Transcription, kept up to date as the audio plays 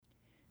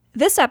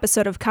This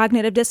episode of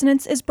Cognitive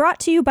Dissonance is brought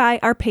to you by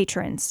our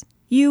patrons.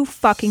 You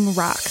fucking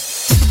rock.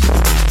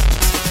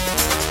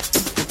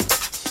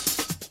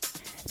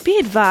 Be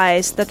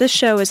advised that this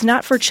show is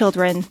not for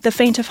children, the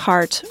faint of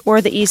heart,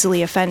 or the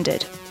easily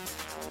offended.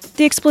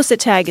 The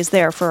explicit tag is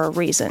there for a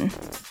reason.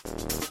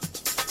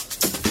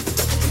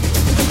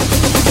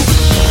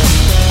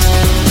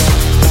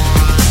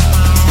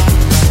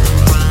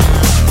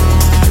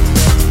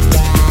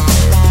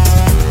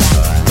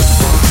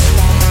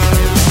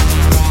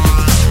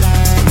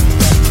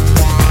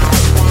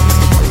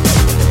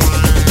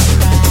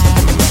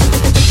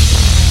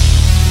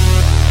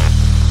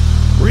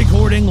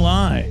 Recording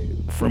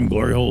live from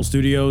Glory Hole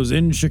Studios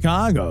in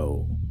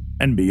Chicago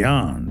and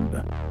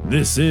beyond,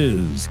 this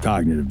is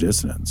Cognitive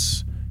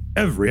Dissonance.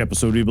 Every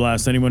episode we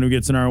blast anyone who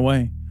gets in our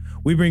way.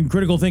 We bring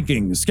critical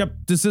thinking,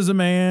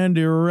 skepticism, and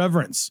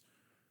irreverence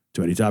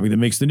to any topic that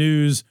makes the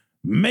news,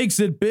 makes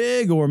it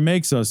big, or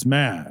makes us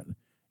mad.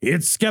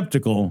 It's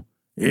skeptical,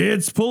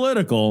 it's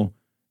political,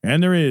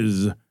 and there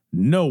is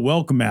no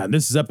welcome mat.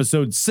 This is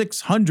episode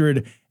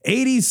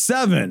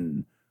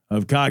 687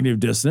 of Cognitive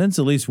Dissonance.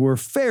 At least we're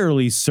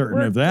fairly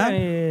certain of that.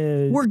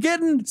 We're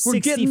getting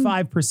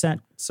 65%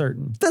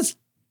 certain.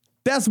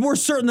 That's more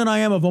certain than I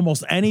am of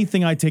almost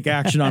anything I take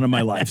action on in my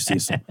life,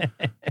 Cecil.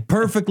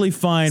 Perfectly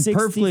fine,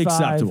 perfectly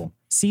acceptable.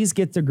 C's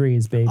get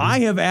degrees, baby. I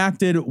have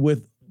acted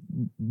with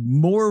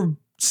more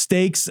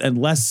stakes and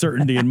less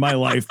certainty in my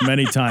life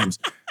many times.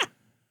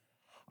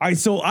 By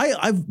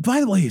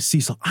the way,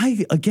 Cecil,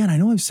 I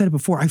know I've said it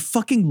before. I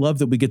fucking love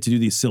that we get to do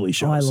these silly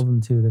shows. Oh, I love them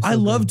too. I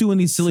love doing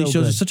these silly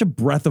shows. It's such a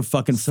breath of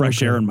fucking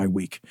fresh air in my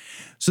week.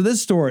 So this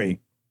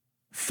story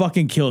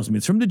fucking kills me.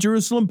 It's from the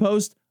Jerusalem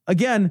Post.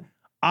 Again,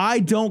 I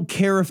don't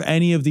care if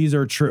any of these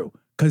are true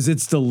because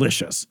it's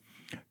delicious.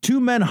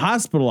 2 men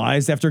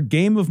hospitalized after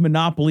game of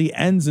Monopoly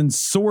ends in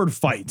sword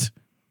fight.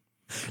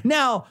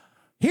 Now,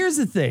 here's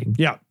the thing.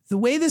 Yeah. The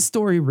way this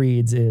story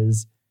reads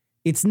is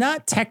it's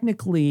not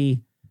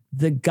technically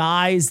the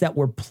guys that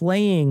were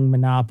playing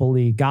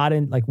Monopoly got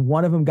in, like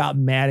one of them got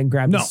mad and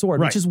grabbed the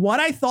sword, which is what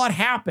I thought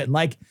happened.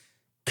 Like,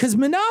 because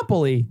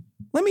Monopoly,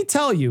 let me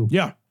tell you.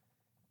 Yeah.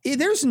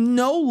 There's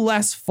no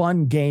less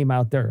fun game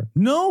out there.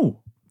 No.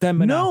 Than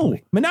Monopoly.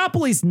 No.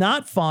 Monopoly's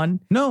not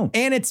fun. No.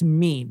 And it's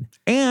mean.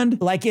 And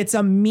like it's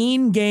a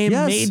mean game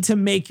made to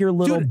make your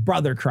little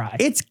brother cry.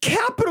 It's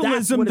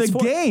capitalism, the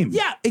game.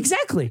 Yeah,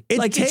 exactly.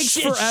 It takes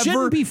forever. It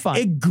shouldn't be fun.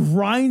 It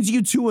grinds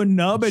you to a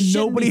nub and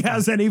nobody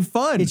has any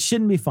fun. It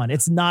shouldn't be fun.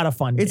 It's not a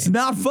fun game. It's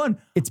not fun.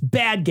 It's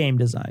bad game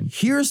design.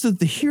 Here's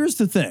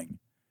the thing.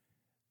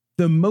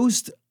 The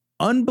most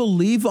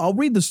unbelievable, I'll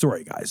read the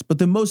story, guys, but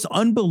the most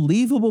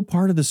unbelievable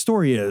part of the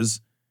story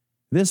is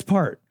this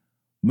part.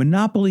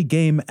 Monopoly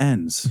game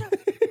ends.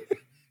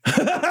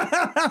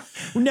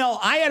 No,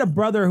 I had a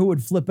brother who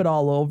would flip it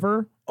all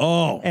over.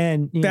 Oh,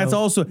 and that's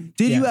also.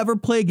 Did you ever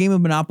play a game of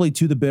Monopoly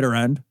to the bitter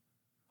end?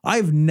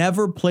 I've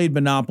never played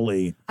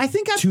Monopoly. I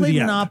think I've played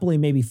Monopoly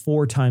maybe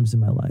 4 times in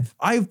my life.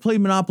 I've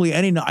played Monopoly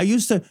I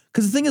used to,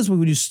 because the thing is,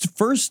 when you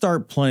first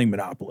start playing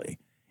Monopoly,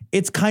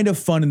 it's kind of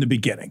fun in the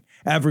beginning.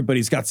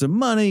 Everybody's got some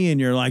money and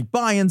you're like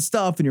buying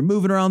stuff and you're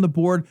moving around the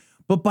board.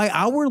 But by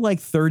hour like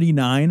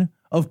 39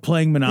 of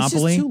playing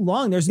Monopoly, it's just too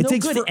long. There's no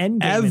good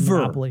end game in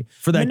Monopoly.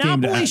 For that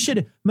game to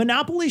end.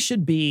 Monopoly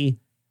should be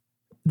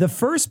the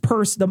first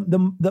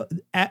person.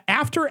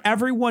 After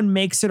everyone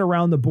makes it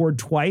around the board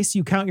twice,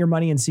 you count your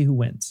money and see who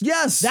wins.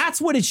 Yes, that's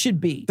what it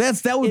should be.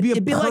 That would be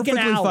perfectly like an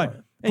hour.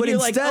 fine. And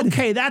you're instead, like,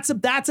 okay, that's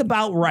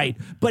about right.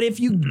 But if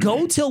you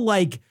go till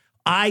like,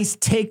 I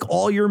take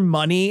all your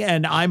money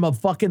and I'm a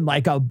fucking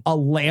like a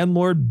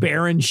landlord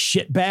baron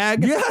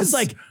shitbag. Yes. It's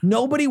like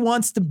nobody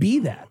wants to be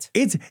that.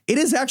 It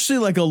is actually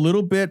like a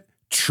little bit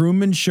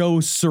Truman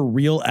Show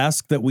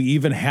surreal-esque that we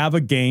even have a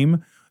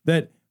game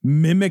that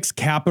mimics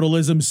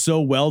capitalism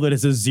so well that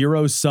it's a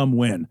zero-sum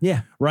win.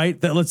 Yeah. Right?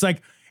 That it's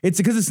like, it's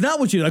because it's not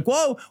what you're like,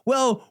 whoa,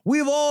 well,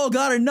 we've all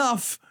got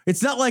enough.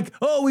 It's not like,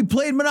 oh, we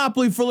played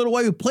Monopoly for a little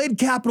while. We played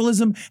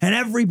capitalism and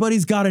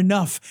everybody's got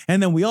enough.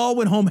 And then we all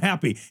went home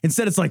happy.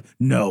 Instead, it's like,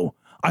 no,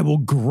 I will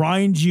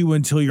grind you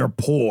until you're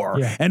poor.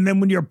 Yeah. And then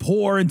when you're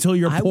poor, until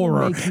you're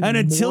poorer. And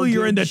until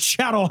you're in the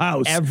chattel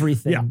house.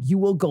 Everything. Yeah. You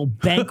will go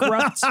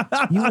bankrupt.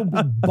 You will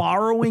be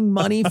borrowing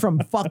money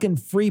from fucking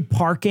free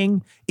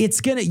parking.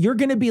 You're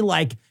going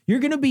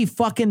to be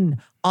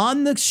fucking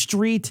on the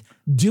street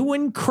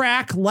doing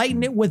crack,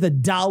 lighting it with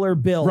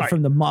 $1 bill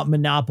from the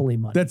Monopoly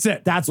money. That's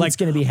it. That's what's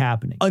going to be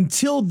happening.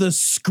 Until the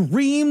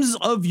screams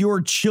of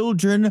your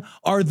children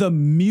are the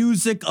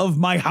music of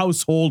my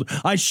household,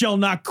 I shall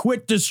not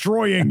quit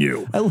destroying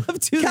you. I love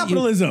too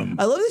capitalism.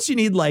 I love that you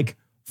need like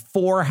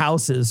 4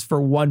 houses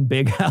for one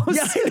big house.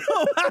 Yeah, I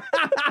know.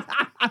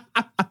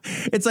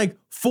 It's like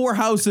 4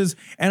 houses,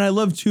 and I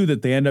love too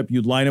that they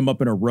you line them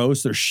up in a row.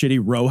 So they're shitty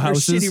row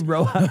houses. They're shitty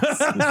row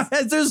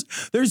houses.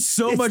 there's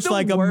so much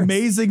like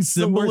amazing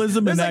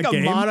symbolism in that game.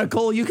 There's like a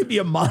monocle. You could be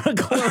a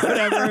monocle or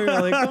whatever.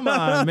 You're like, come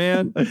on,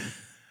 man.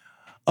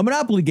 A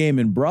Monopoly game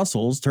in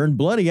Brussels turned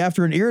bloody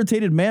after an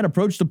irritated man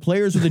approached the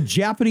players with a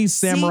Japanese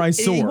samurai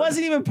sword. He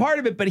wasn't even part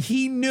of it, but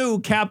he knew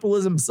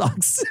capitalism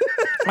sucks.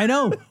 I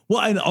know.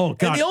 Well, oh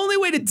God. And the only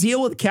way to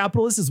deal with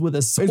capitalists is with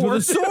a sword. It's with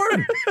a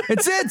sword.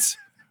 It's it.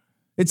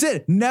 It's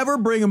it. Never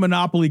bring a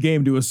Monopoly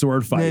game to a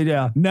sword fight.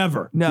 Yeah.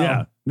 Never. No.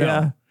 Yeah. No.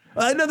 Yeah.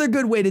 Another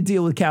good way to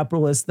deal with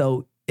capitalists,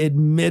 though,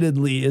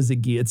 admittedly, is a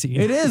guillotine.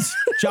 It is.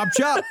 Chop,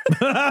 chop.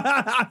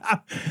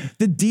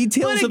 The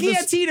details But a of this.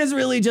 guillotine is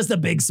really just a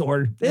big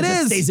sword. It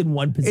just is. stays in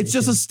one position. It's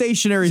just a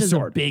stationary It's just a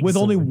sword big with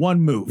only sword.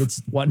 one move.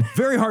 It's one.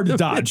 Very hard to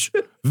dodge.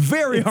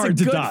 Very hard to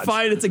It's a good dodge.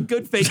 fight. It's a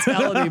good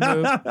fatality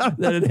move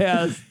that it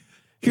has.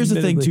 Here's the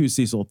thing, Admittedly. too,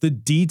 Cecil. The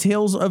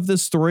details of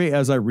this story,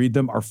 as I read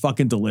them, are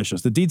fucking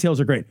delicious. The details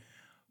are great.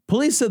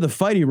 Police said the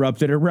fight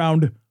erupted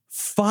around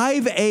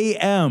 5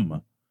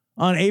 a.m.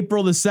 on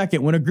April the 2nd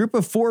when a group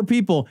of 4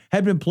 people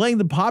had been playing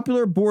the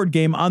popular board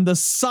game on the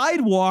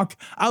sidewalk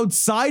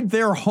outside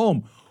their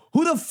home.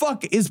 Who the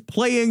fuck is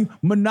playing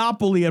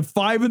Monopoly at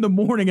 5 in the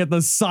morning at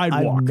the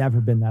sidewalk? I've never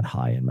been that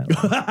high in my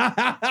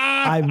life.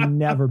 I've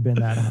never been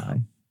that high.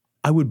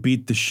 I would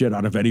beat the shit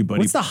out of anybody.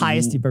 What's the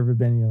highest you've ever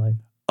been in your life?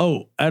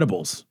 Oh,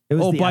 edibles. It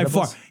was oh, the by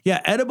edibles? far.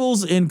 Yeah,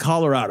 edibles in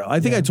Colorado. I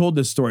think I told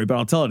this story, but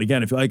I'll tell it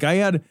again. If like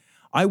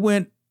I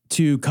went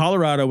to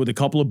Colorado with a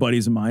couple of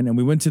buddies of mine, and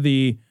we went to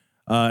the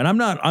and I'm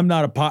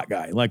not a pot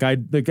guy. Like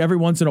every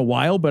once in a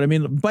while, but I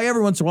mean by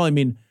every once in a while, I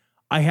mean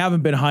I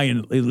haven't been high in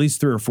at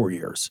least 3 or 4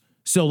 years.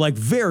 So like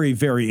very,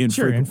 very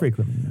infrequently. Sure,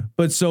 infrequently. Yeah.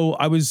 But so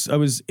I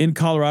was in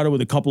Colorado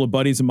with a couple of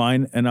buddies of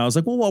mine, and I was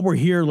like, well, while we're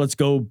here, let's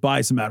go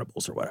buy some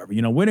edibles or whatever.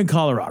 You know, we're in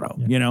Colorado,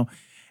 you know.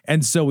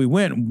 And so we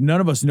went.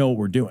 None of us know what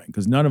we're doing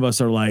because none of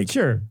us are like.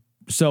 Sure.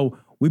 So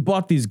we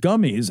bought these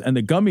gummies, and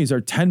the gummies are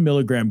 10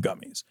 milligram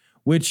gummies,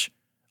 which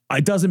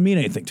it doesn't mean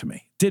anything to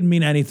me. Didn't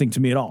mean anything to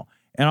me at all.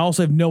 And I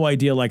also have no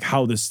idea like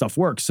how this stuff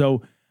works.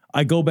 So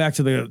I go back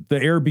to the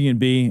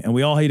Airbnb, and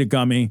we all ate a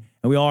gummy,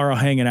 and we all are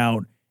hanging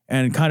out,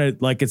 and kind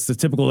of like it's the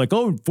typical like,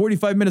 oh,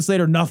 45 minutes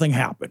later, nothing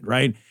happened,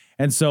 right?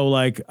 And so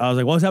like I was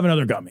like, well, let's have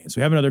another gummy. So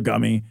we have another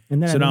gummy.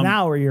 And then so in now an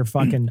hour, you're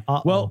fucking.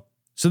 well,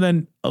 so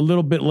then a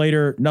little bit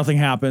later, nothing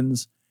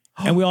happens,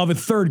 and we all have a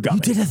third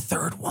gummy. you did a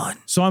third one.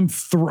 So I'm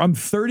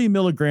 30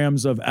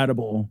 milligrams of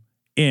edible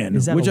in,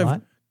 Is that which a I've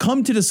lot?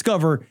 come to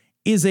discover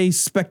is a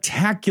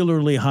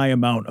spectacularly high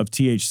amount of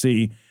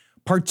THC,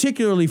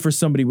 particularly for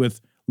somebody with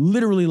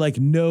literally like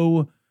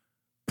no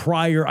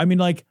prior. I mean,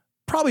 like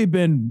probably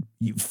been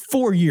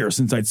 4 years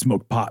since I'd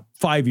smoked pot,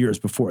 5 years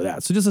before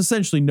that. So just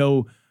essentially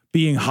no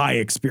being high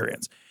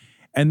experience.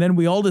 And then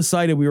we all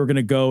decided we were going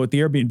to go at the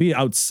Airbnb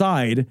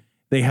outside.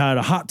 They had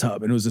a hot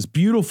tub, and it was this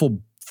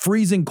beautiful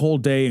freezing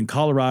cold day in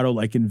Colorado,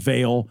 like in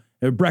Vail,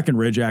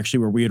 Breckenridge, actually,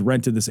 where we had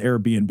rented this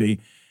Airbnb.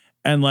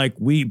 And like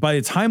by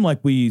the time like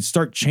we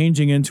start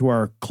changing into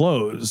our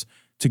clothes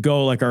to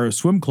go, like our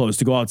swim clothes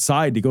to go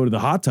outside to go to the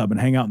hot tub and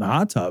hang out in the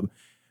hot tub,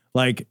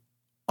 like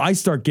I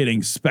start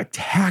getting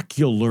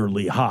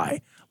spectacularly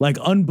high, like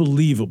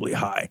unbelievably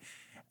high.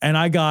 And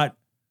I got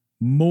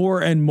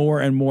more and more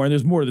and more, and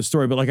there's more to the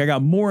story, but like I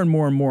got more and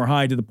more and more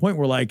high to the point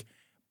where like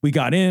we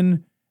got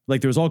in,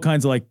 like there was all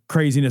kinds of like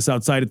craziness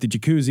outside at the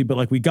jacuzzi, but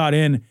like we got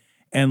in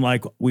and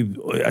like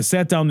I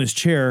sat down in this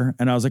chair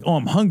and I was like, oh,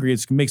 I'm hungry.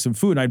 Let's make some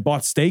food. And I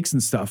bought steaks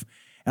and stuff.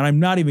 And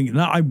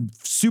I'm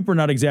super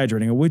not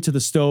exaggerating. I went to the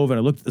stove and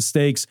I looked at the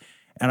steaks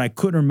and I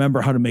couldn't remember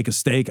how to make a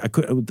steak.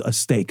 A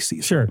steak,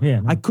 Cecil. Sure,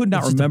 yeah. I could not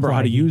It's just remember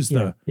how to applied. use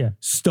the Yeah.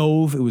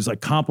 stove. It was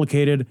like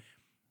complicated.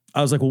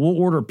 I was like, well, we'll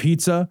order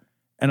pizza.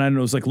 And I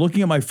was like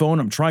looking at my phone.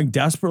 I'm trying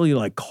desperately to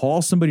like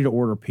call somebody to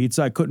order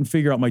pizza. I couldn't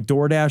figure out my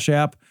DoorDash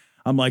app.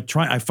 I'm like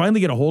I finally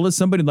get a hold of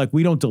somebody like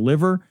we don't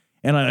deliver.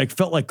 And I like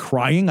felt like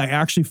crying. I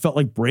actually felt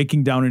like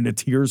breaking down into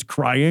tears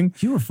crying.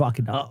 You were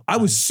fucking up. I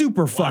was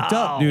super fucked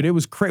up, dude. It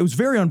was it was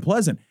very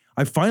unpleasant.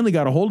 I finally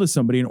got a hold of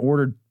somebody and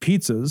ordered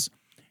pizzas.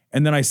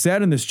 And then I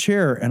sat in this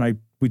chair and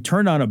we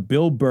turned on a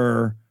Bill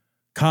Burr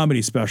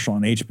comedy special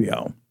on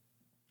HBO.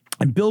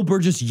 And Bill Burr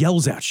just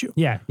yells at you.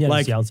 Yeah,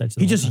 like just yells at you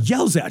the he whole just time.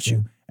 yells at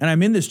you. And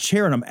I'm in this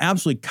chair and I'm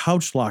absolutely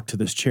couch locked to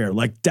this chair,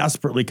 like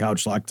desperately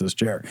couch locked to this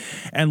chair.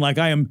 And like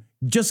I am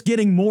just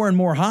getting more and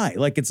more high.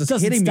 Like it's just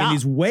Doesn't hitting me in stop.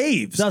 these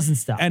waves. Doesn't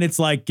stop. And it's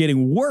like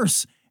getting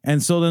worse.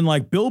 And so then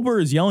like Bill Burr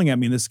is yelling at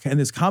me in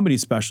this comedy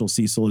special,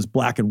 Cecil, is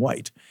black and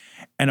white.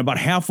 And about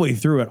halfway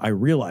through it, I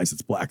realize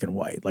it's black and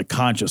white, like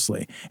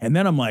consciously. And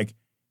then I'm like,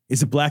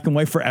 is it black and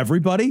white for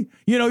everybody?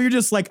 You know, you're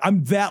just like,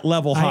 I'm that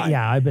level high.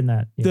 I've been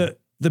that. Yeah.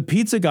 The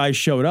pizza guy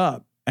showed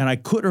up and I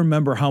couldn't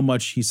remember how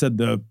much he said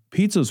the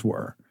pizzas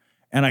were.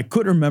 And I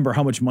couldn't remember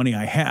how much money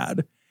I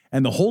had.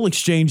 And the whole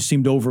exchange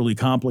seemed overly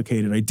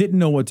complicated. I didn't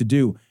know what to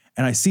do.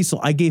 And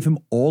I gave him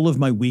all of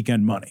my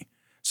weekend money.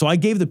 So I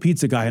gave the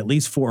pizza guy at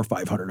least $400 or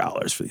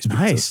 $500 for these pizzas.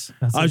 Nice.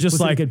 I was just it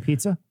a like, good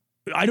pizza.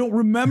 I don't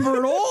remember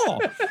at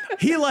all.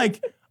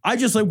 I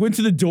just like went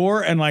to the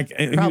door and like,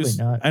 and Probably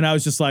not. And I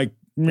was just like,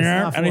 It's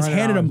not and I just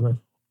handed $400 him worth.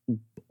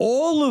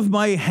 all of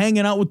my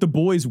hanging out with the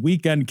boys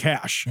weekend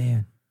cash.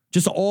 Man.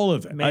 Just all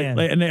of it. Man.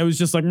 And it was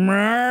just like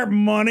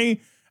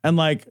money. And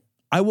like,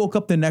 I woke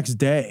up the next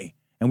day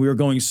and we were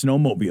going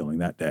snowmobiling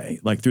that day,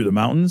 like through the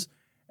mountains.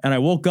 And I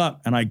woke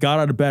up and I got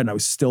out of bed and I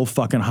was still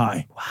fucking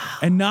high. Wow.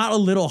 And not a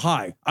little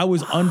high. I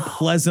was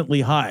unpleasantly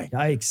high.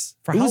 Yikes.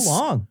 For how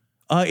long?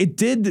 It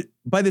did,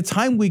 by the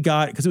time we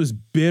got, because it was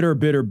bitter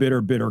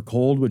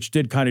cold, which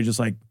did kind of just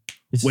like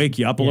wake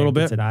you up a little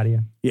bit. Gets it out of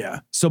you. Yeah.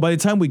 So by the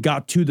time we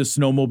got to the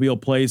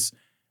snowmobile place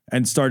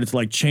and started to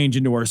like change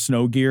into our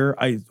snow gear,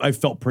 I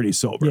felt pretty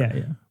sober.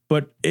 Yeah.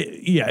 But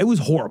it was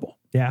horrible.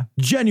 Yeah.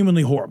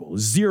 Genuinely horrible.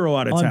 0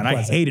 out of 10.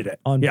 I hated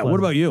it. Yeah. What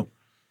about you?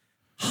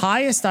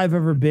 Highest I've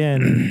ever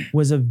been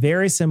was a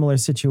very similar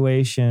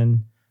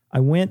situation.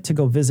 I went to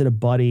go visit a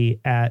buddy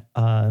at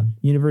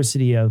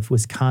University of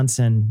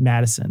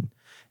Wisconsin-Madison,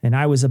 and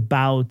I was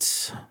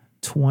about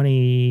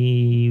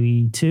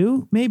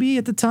 22 maybe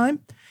at the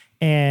time,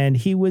 and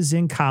he was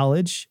in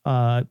college.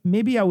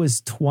 Maybe I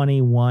was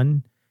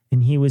 21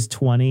 and he was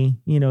 20,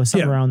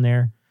 somewhere around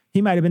there.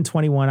 He might have been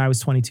 21. I was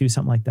 22,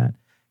 something like that.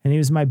 And he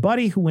was my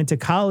buddy who went to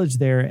college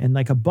there, and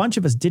like a bunch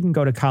of us didn't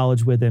go to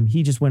college with him.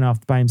 He just went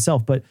off by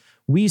himself, but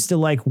we used to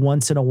like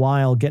once in a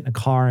while get in a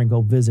car and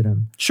go visit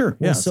him. Sure.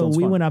 Well, so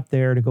we went up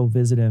there to go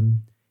visit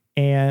him,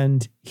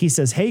 and he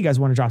says, "Hey, you guys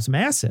want to drop some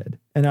acid?"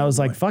 And I was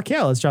like, "Fuck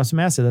yeah, let's drop some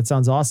acid. That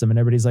sounds awesome." And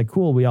everybody's like,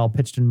 "Cool." We all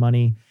pitched in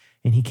money,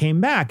 and he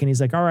came back and he's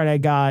like, "All right, I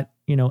got,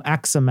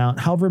 X amount,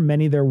 however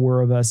many there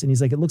were of us." And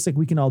he's like, "It looks like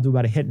we can all do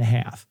about a hit and a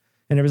half."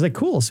 And everybody's like,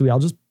 "Cool." So we all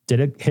just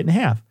did a hit and a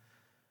half.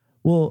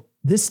 Well,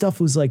 this stuff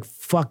was like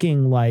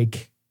fucking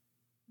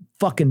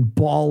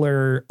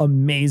baller,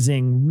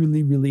 amazing,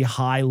 really, really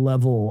high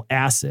level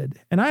acid.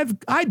 And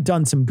I'd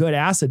done some good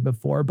acid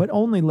before, but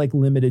only like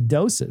limited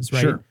doses,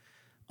 right? Sure.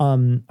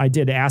 I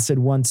did acid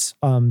once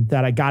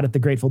that I got at the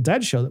Grateful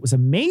Dead show that was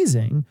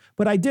amazing,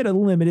 but I did a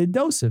limited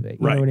dose of it.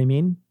 You know what I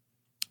mean?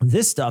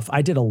 This stuff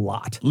I did a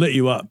lot. Lit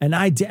you up. And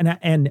I did,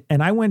 and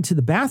I went to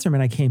the bathroom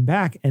and I came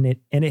back and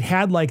it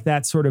had like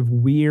that sort of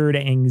weird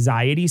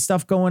anxiety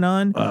stuff going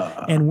on.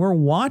 And we're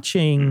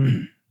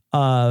watching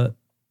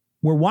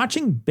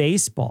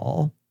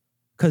baseball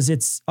because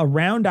it's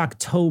around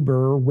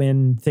October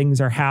when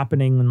things are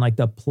happening in like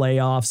the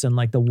playoffs and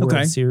like the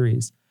World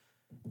Series.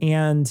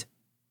 And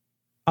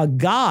a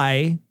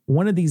guy,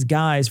 one of these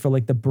guys for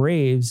like the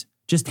Braves,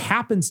 just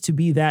happens to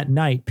be that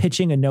night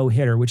pitching a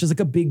no-hitter, which is like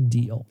a big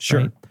deal.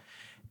 Sure. Right?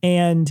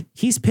 And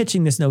he's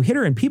pitching this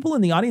no-hitter and people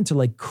in the audience are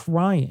like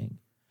crying.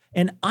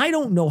 And I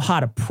don't know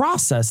how to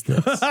process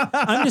this.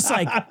 I'm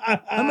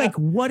like,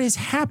 what is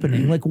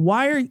happening?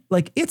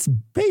 Like, it's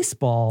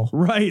baseball.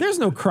 Right. There's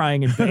no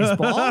crying in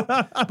baseball.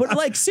 But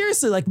like,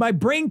 seriously, like my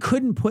brain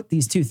couldn't put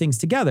these two things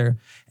together.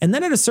 And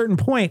then at a certain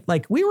point,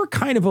 like we were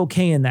kind of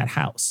okay in that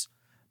house.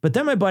 But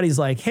then my buddy's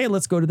like, "Hey,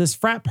 let's go to this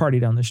frat party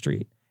down the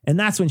street." And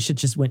that's when shit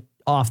just went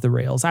off the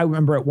rails. I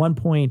remember at one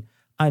point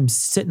I'm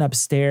sitting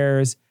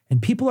upstairs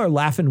and people are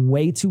laughing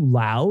way too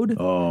loud.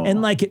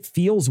 And like, it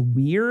feels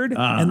weird.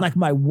 And like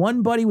my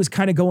one buddy was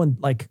kind of going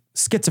like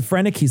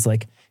schizophrenic. He's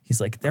like,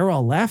 they're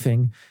all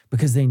laughing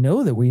because they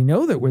know that we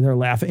know that they're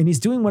laughing. And he's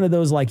doing one of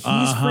those, like he's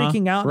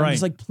freaking out. And I'm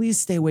just like, please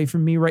stay away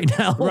from me right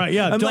now. Right.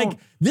 Yeah. I'm like,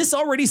 this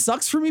already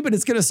sucks for me, but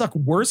it's going to suck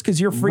worse because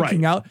you're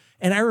freaking out.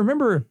 And I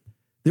remember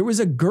there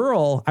was a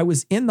girl, I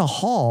was in the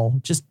hall,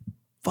 just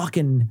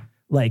fucking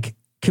like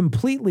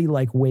completely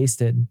like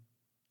wasted.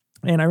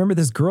 And I remember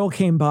this girl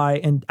came by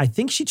and I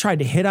think she tried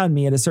to hit on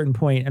me at a certain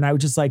point, and I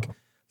was just like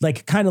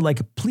kind of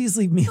like, please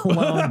leave me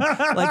alone.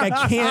 Like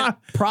I can't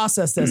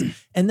process this.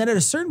 And then at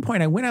a certain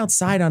point I went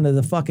outside onto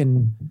the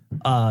fucking,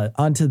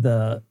 onto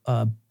the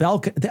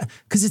balcony,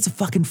 because it's a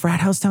fucking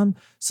frat house town.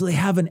 So they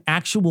have an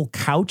actual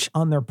couch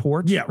on their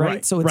porch. Yeah,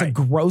 right. So it's a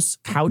gross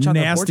couch on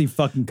their porch. Nasty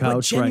fucking couch.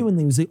 But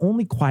genuinely, it was the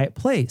only quiet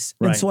place.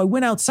 And so I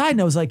went outside and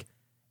I was like,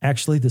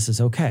 actually, this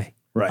is okay.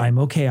 Right. I'm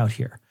okay out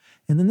here.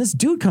 And then this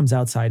dude comes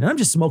outside and I'm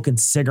just smoking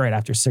cigarette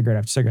after cigarette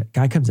after cigarette.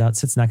 Guy comes out,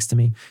 sits next to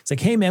me. He's like,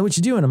 "Hey man, what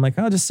you doing?" I'm like,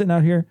 "Oh, just sitting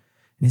out here." And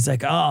he's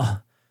like, "Man,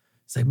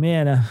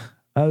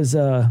 I did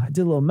a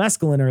little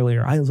mescaline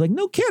earlier." I was like,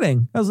 "No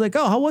kidding." I was like,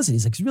 "Oh, how was it?"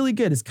 He's like, "It's really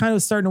good. It's kind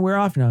of starting to wear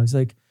off now." He's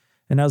like,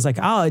 and I was like,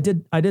 "Oh,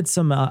 I did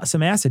some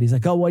acid." He's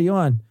like, "Oh, what are you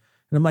on?"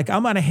 And I'm like,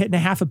 "I'm on a hit and a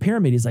half a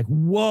pyramid." He's like,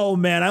 "Whoa,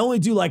 man, I only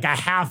do like a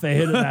half a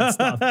hit of that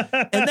stuff."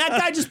 And that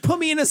guy just put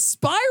me in a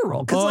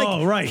spiral.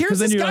 Cause here's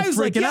this guy who's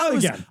like,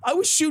 I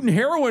was shooting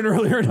heroin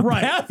earlier in the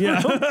bathroom.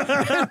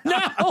 And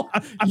now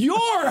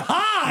you're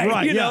high.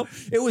 Right, you know,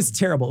 it was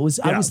terrible.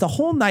 I was the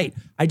whole night.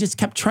 I just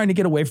kept trying to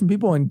get away from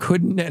people and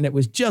couldn't. And it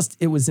was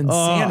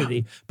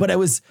insanity. But I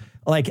was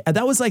like,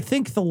 that was, I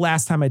think, the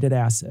last time I did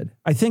acid.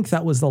 I think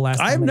that was the last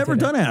time. I have never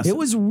done acid. It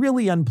was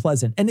really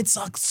unpleasant. And it's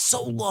like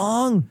so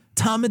long,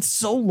 Tom. It's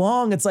so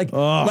long. It's like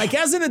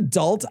as an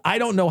adult, I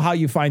don't know how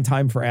you find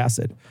time for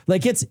acid.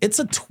 Like it's a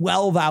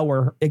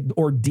 12-hour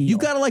ordeal. You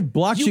gotta like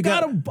block. You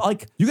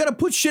gotta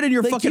put shit in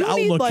your fucking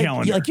Outlook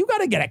calendar. Like you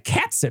gotta get a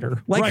cat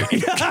sitter. Like, are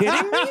you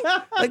kidding me?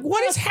 Like,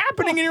 what is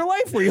happening in your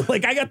life where you're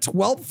like, I got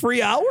 12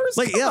 free hours?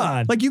 Like, Come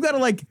on. Like you gotta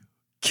like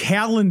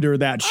calendar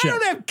that shit. I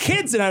don't have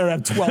kids and I don't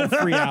have 12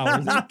 free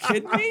hours. Are you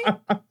kidding me?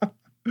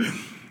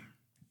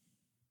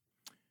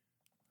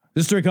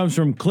 This story comes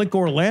from Click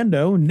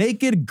Orlando.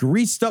 Naked,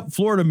 greased up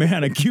Florida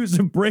man accused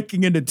of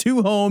breaking into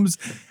 2 homes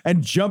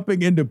and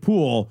jumping into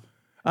pool.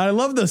 I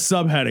love the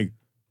subheading.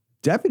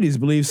 Deputies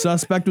believe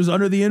suspect was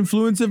under the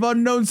influence of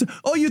unknowns.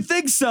 Oh, you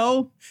think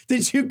so?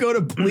 Did you go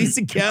to police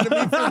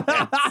academy for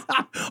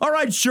that? All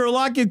right,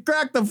 Sherlock, you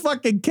cracked the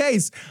fucking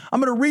case.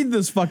 I'm going to read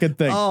this fucking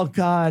thing. Oh,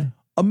 God.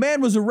 A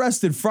man was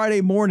arrested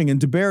Friday morning in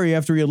DeBerry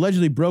after he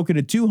allegedly broke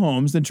into 2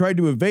 homes, then tried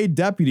to evade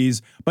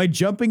deputies by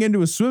jumping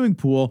into a swimming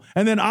pool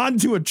and then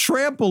onto a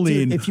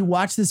trampoline. Dude, if you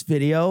watch this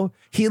video,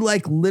 he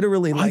like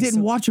literally. I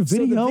didn't watch a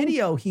video. So the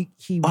video, he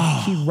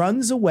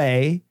runs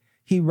away.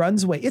 He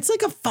runs away. It's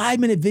like a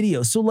 5-minute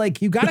video. So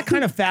like you got to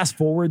kind of fast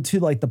forward to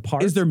like the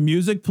part. Is there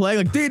music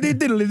playing? Like, there's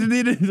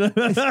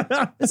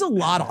a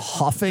lot of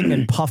huffing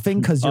and puffing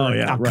because you're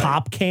a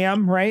cop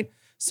cam, right?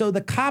 So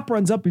the cop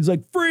runs up. He's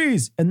like,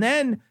 freeze. And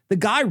then the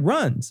guy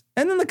runs.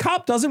 And then the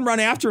cop doesn't run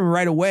after him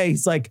right away.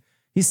 He's standing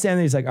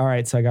there. He's like, all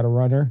right, so I got a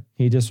runner.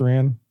 He just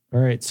ran. All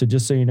right. So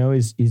just so you know,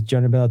 he's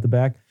jumping out the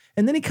back.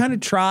 And then he kind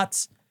of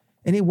trots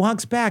and he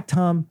walks back,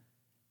 Tom,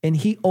 and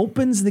he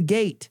opens the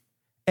gate.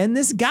 And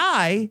this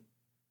guy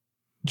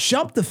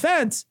jumped the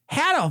fence,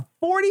 had a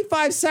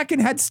 45-second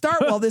head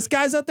start while this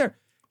guy's out there.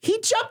 He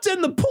jumped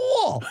in the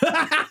pool.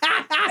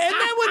 And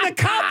then when the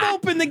cop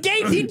opened the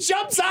gate, he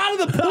jumps out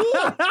of the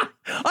pool.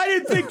 I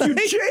didn't think you'd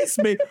chase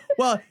me.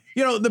 Well,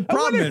 you know, the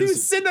problem is he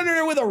was sitting under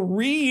there with a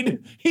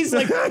reed. He's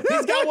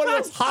got one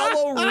of those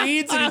hollow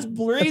reeds and he's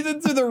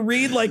breathing through the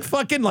reed like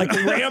fucking like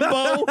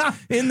Rambo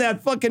in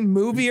that fucking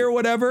movie or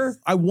whatever.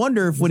 I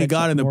wonder if when he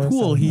got in the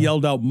pool, he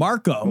yelled out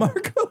Marco.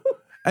 Marco.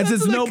 And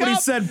since nobody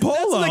said Polo.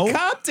 That's what the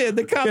cop did.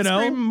 The cop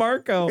screamed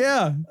Marco.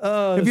 Yeah.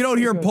 If you don't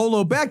hear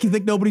Polo back, you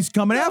think nobody's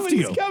coming after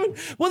you. Coming.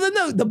 Well, then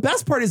no, the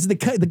best part is the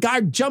guy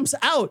jumps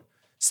out,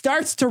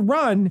 starts to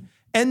run,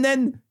 and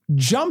then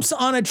jumps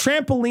on a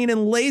trampoline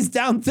and lays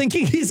down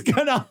thinking he's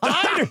going to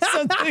hide or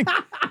something.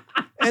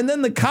 And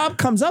then the cop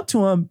comes up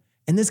to him,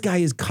 and this guy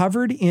is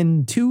covered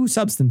in 2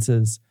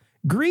 substances.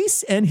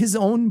 Grease and his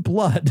own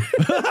blood.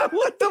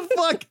 What the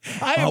fuck?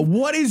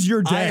 What is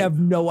your day? I have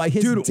no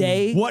idea. Dude,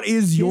 what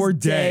is your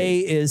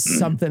day? His day is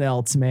something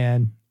else,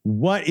 man.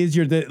 What is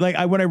your day? Like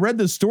when I read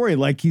the story,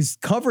 like he's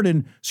covered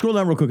in, scroll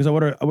down real quick because I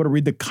want to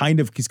read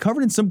he's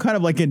covered in some kind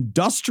of like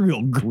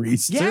industrial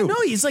grease too. Yeah, no,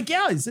 he's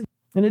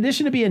in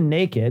addition to being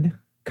naked,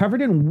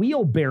 covered in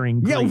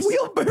wheel-bearing grease. Yeah,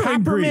 wheel-bearing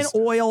peppermint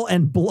oil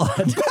and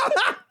blood.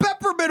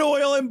 Peppermint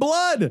oil and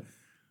blood.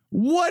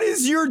 What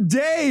is your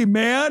day,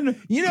 man?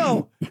 You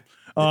know,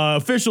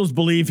 officials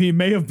believe he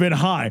may have been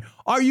high.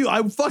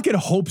 I fucking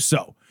hope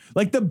so.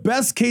 Like the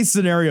best case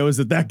scenario is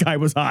that guy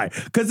was high.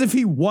 Because if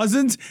he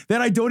wasn't,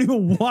 then I don't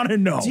even want to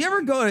know. Do you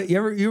ever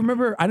you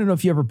remember, I don't know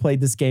if you ever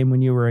played this game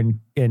when you were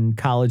in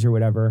college or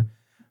whatever,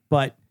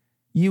 but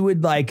you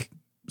would like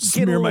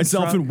smear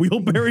myself in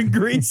wheel-bearing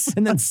grease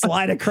and then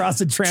slide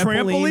across a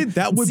trampoline.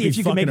 That would see be if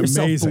you can make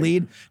yourself amazing.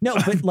 Bleed. No,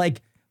 but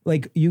like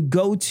you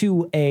go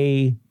to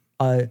a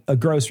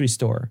grocery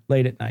store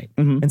late at night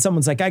and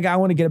someone's like, I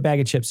want to get a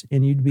bag of chips.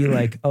 And you'd be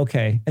like,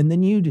 okay. And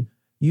then you'd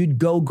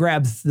go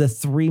grab the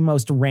 3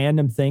 most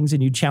random things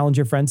and you'd challenge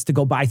your friends to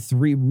go buy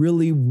 3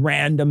 really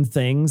random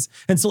things.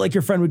 And so like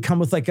your friend would come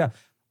with like a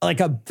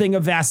thing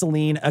of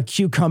Vaseline, a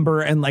cucumber,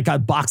 and like a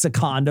box of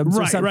condoms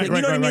or something.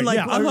 You know what I mean?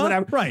 Like,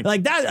 whatever. Right.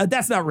 Like that,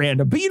 that's not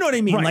random, but you know what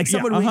I mean? Right. Like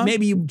someone,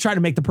 maybe you try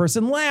to make the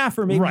person laugh,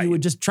 or maybe you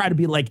would just try to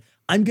be like,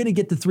 I'm going to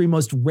get the 3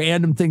 most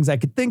random things I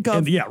could think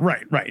of. And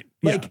right.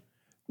 Like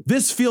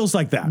this feels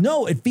like that.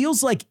 No, it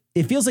feels like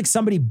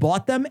somebody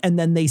bought them and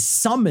then they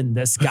summoned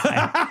this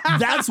guy.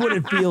 That's what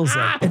it feels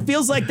like. It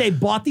feels like they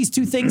bought these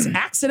 2 things,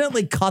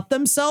 accidentally cut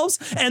themselves,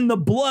 and the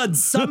blood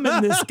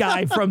summoned this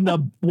guy from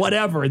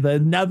the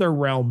nether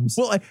realms.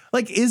 Well,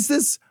 like, is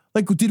this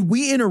like, did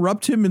we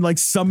interrupt him in like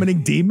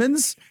summoning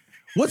demons?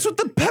 What's with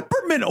the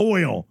peppermint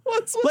oil?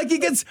 He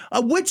gets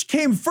which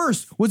came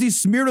first? Was he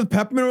smeared with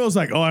peppermint oil? It's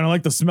like, oh, I don't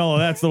like the smell of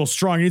that. It's a little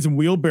strong. He needs some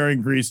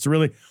wheel-bearing grease to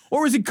really,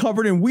 or was he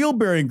covered in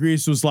wheel-bearing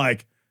grease? Was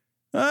like,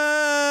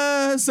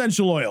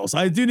 essential oils.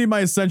 I do need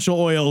my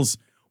essential oils.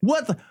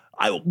 What?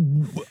 I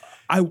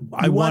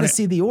want to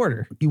see the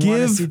order. You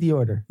want to see the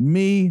order.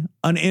 Me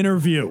an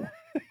interview.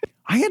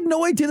 I had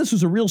no idea this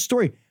was a real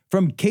story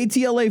from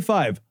KTLA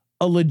 5.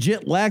 A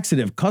legit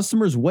laxative.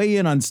 Customers weigh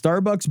in on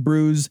Starbucks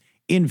brews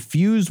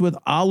infused with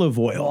olive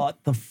oil.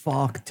 What the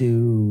fuck,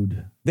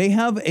 dude? They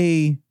have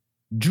a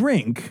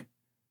drink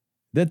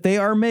that they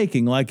are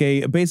making,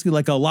 basically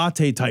like a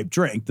latte type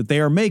drink that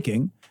they are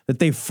making, that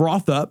they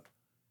froth up,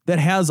 that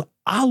has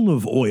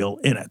olive oil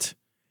in it.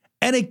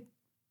 And it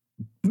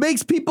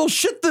makes people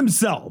shit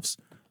themselves.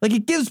 Like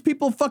it gives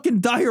people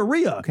fucking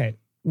diarrhea. Okay.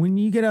 When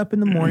you get up in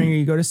the morning or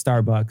you go to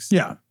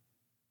Starbucks,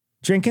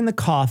 drinking the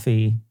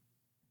coffee,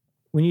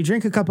 when you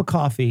drink a cup of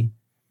coffee,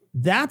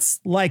 that's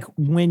like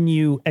when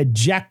you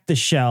eject the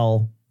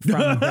shell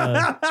from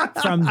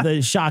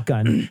the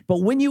shotgun.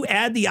 But when you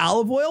add the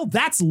olive oil,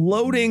 that's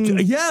loading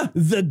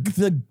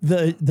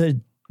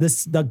the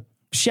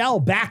shell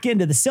back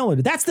into the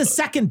cylinder. That's the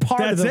second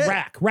part of the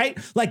rack, right?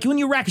 Like when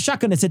you rack a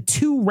shotgun, it's a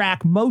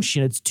 2-rack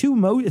motion. It's two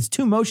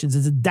motions.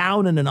 It's a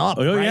down and an up.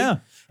 Oh, right? yeah.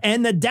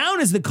 And the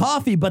down is the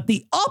coffee, but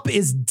the up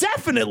is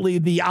definitely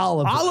the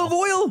olive oil. Olive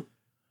oil?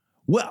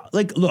 Well,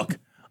 like, look,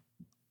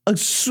 a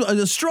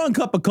strong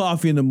cup of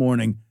coffee in the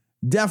morning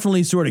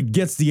definitely sort of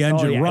gets the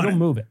engine running. It'll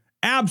move it.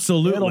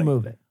 Absolutely. It'll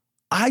move it.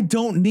 I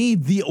don't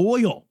need the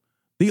oil.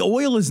 The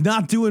oil is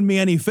not doing me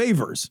any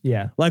favors.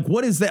 Yeah. Like,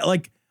 what is that?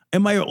 Like,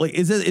 am I like?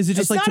 Is it just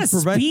it's like not to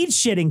prevent speed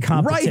shitting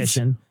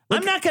competition?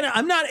 Right. Like,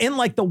 I'm not in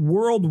like the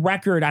world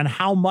record on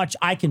how much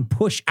I can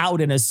push out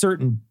in a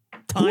certain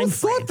time Who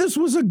frame. thought this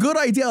was a good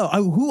idea?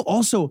 Who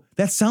also,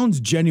 that sounds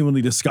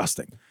genuinely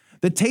disgusting.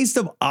 The taste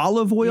of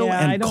olive oil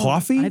and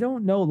coffee? I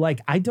don't know.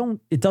 Like,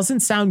 it doesn't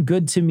sound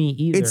good to me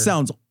either. It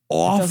sounds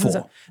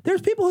awful.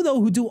 There's people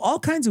who do all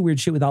kinds of weird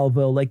shit with olive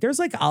oil. Like there's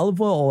like olive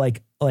oil,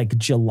 like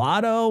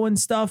gelato and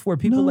stuff where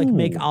people like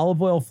make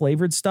olive oil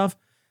flavored stuff.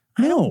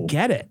 I don't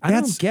get it. I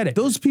don't get it.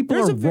 Those people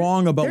are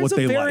wrong about what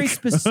they like. There's a very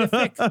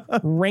specific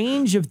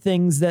range of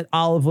things that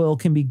olive oil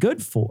can be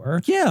good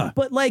for. Yeah.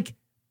 But like,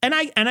 and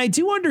I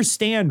do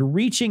understand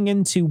reaching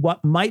into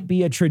what might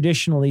be a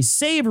traditionally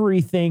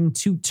savory thing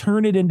to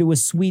turn it into a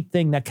sweet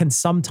thing that can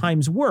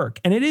sometimes work.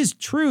 And it is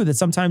true that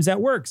sometimes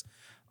that works.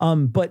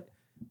 But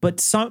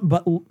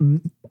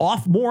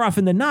more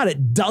often than not,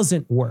 it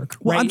doesn't work.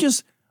 Well, right? I'm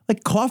just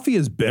like, coffee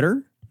is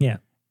bitter. Yeah.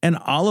 And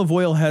olive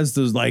oil has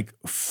this like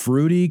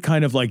fruity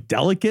kind of like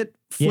delicate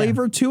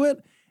flavor to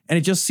it. And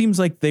it just seems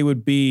like they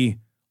would be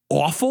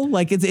awful.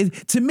 Like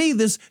to me,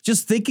 this,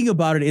 just thinking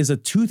about it, is a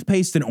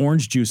toothpaste and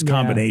orange juice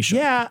combination.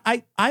 Yeah.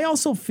 I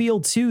also feel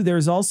too,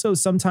 there's also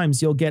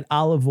sometimes you'll get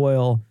olive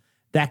oil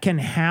that can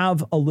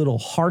have a little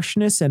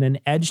harshness and an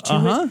edge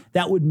to it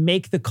that would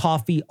make the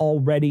coffee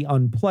already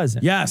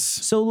unpleasant. Yes.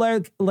 So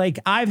like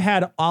I've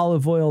had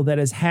olive oil that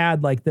has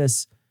had like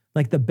this,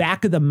 like the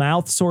back of the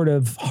mouth sort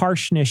of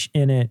harshness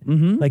in it.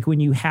 Like when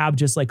you have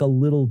just like a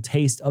little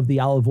taste of the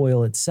olive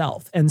oil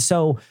itself. And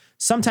so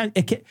sometimes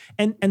it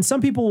can, and some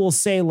people will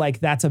say like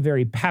that's a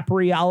very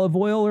peppery olive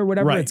oil or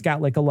whatever. Right. It's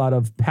got like a lot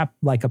of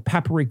like a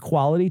peppery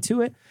quality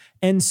to it.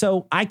 And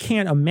so I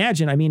can't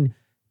imagine, I mean,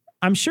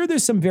 I'm sure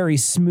there's some very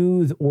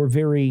smooth or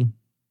very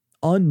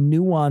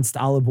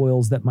unnuanced olive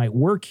oils that might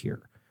work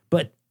here,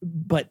 but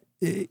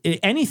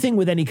anything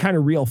with any kind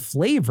of real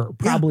flavor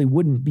probably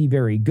wouldn't be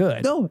very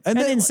good. No, and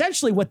then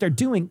essentially what they're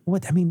doing,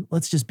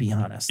 let's just be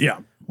honest. Yeah.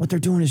 What they're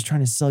doing is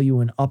trying to sell you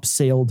an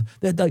upselled.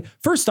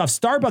 First off,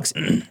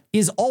 Starbucks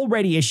is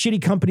already a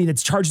shitty company that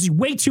charges you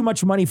way too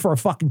much money for a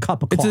fucking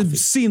cup of coffee. It's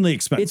obscenely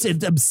expensive.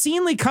 It's an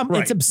obscenely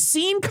It's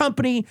obscene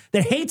company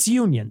that hates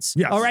unions.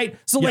 Yes. All right.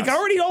 So like, I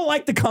already don't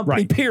like the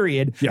company.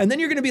 Period. Yep. And then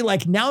you're going to be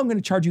like, now I'm going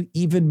to charge you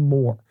even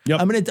more.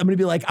 Yep. I'm going to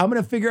be like, I'm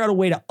going to figure out a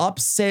way to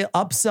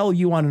upsell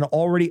you on an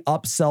already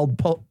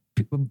upselled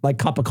like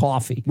cup of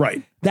coffee.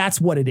 Right.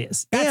 That's what it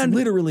is. That's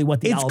literally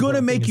what it's going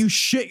to make you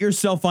shit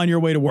yourself on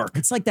your way to work.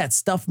 It's like that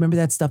stuff. Remember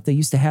that stuff they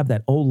used to have,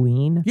 that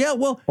Olean? Yeah,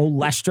 well,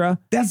 Olestra.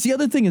 That's the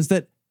other thing, is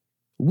that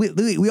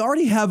we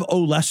already have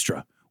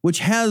Olestra, which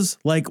has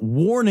like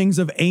warnings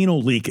of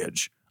anal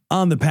leakage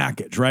on the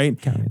package, right?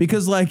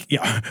 Because like,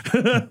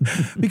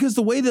 because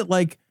the way that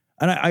like,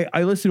 and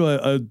I listened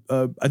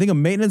to I think a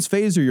maintenance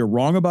phase, or You're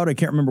Wrong About it, I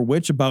can't remember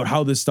which, about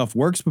how this stuff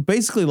works, but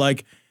basically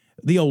like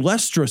the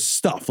Olestra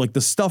stuff, like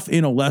the stuff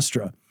in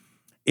Olestra,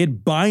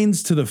 it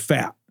binds to the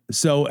fat.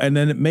 So, and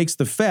then it makes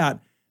the fat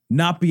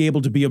not be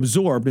able to be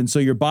absorbed. And so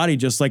your body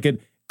just like,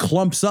 it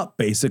clumps up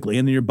basically.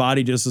 And then your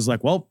body just is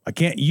like, well, I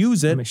can't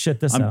use it. Let me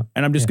shit this out.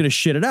 And I'm just going to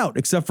shit it out,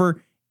 except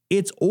for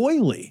it's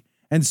oily.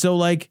 And so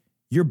like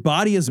your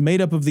body is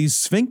made up of these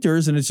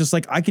sphincters, and it's just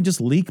like, I can just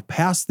leak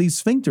past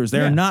these sphincters.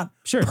 They're not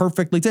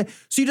perfectly tight.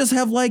 So you just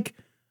have like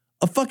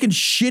a fucking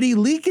shitty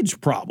leakage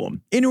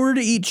problem in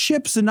order to eat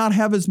chips and not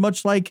have as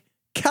much like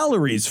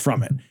calories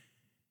from it.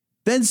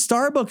 Then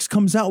Starbucks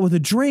comes out with a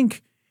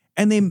drink,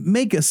 and they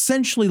make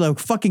essentially like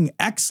fucking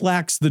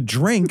X-Lax the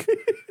drink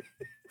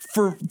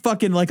for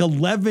fucking like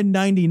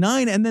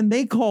 $11.99, and then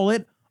they call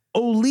it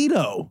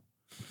Olito.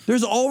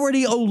 There's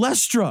already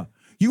Olestra.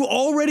 You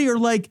already are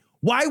like,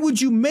 why would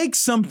you make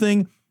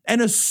something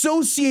and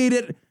associate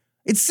it?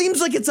 It seems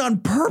like it's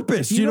on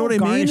purpose. You know what I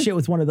mean? Garnish it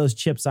with one of those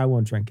chips, I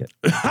won't drink it.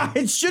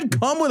 It should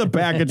come with a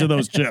package of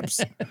those chips.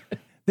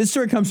 This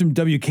story comes from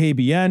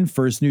WKBN,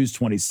 First News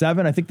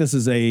 27. I think this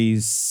is a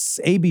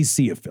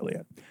ABC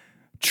affiliate.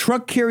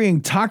 Truck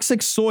carrying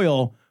toxic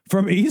soil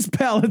from East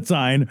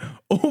Palatine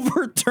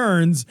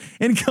overturns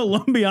in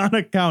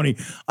Columbiana County.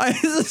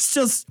 This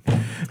is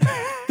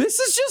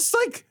just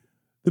like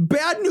the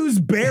bad news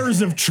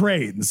bears of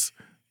trains.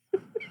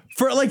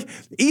 For like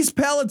East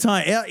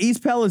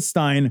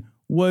Palestine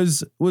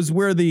was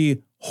where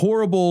the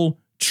horrible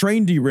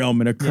train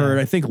derailment occurred,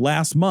 I think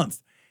last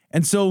month.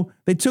 And so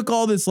they took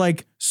all this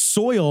like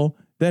soil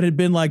that had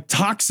been like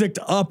toxicked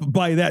up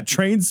by that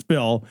train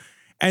spill,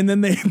 and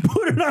then they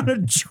put it on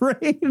a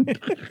train.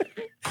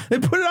 They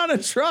put it on a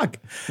truck.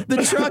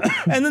 The truck,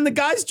 and then the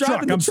guy's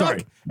driving the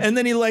truck, and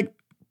then he like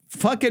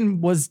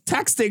fucking was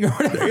texting or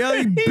whatever. Yeah,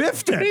 he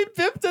biffed it. He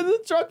biffed and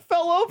the truck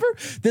fell over.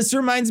 This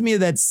reminds me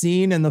of that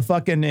scene in the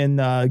fucking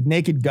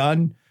Naked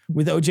Gun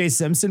with O.J.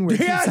 Simpson where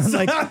he's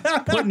like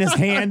putting his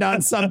hand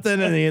on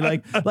something and he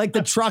like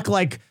the truck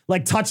like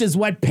touches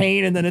wet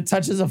paint and then it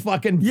touches a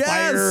fucking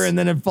fire and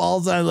then it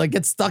falls on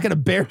gets stuck in a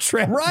bear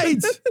trap.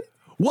 Right.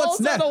 What's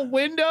falls out a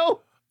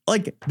window.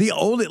 Like the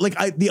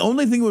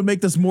only thing that would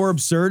make this more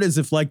absurd is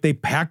if like they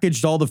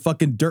packaged all the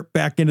fucking dirt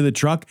back into the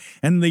truck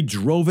and they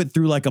drove it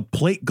through like a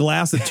plate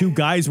glass that two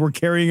guys were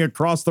carrying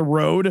across the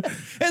road.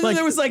 And then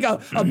there was like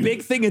a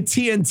big thing of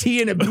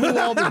TNT and it blew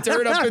all the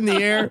dirt up in the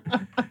air.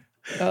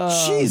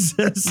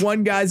 Jesus.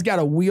 One guy's got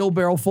a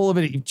wheelbarrow full of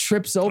it. He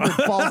trips over,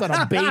 falls on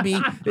a baby.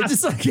 It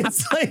just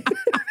it's like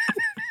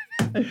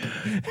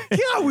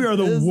yeah, we are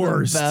the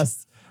worst. The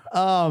best.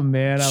 Oh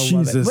man, I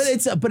Jesus. love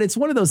it. But it's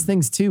one of those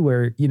things too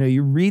where,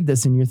 you read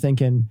this and you're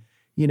thinking,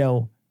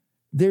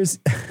 there's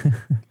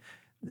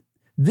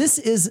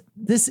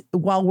this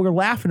while we're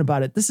laughing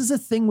about it, this is a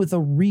thing with a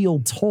real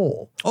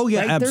toll. Oh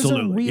yeah, right?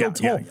 absolutely. There's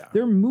a real toll.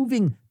 They're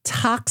moving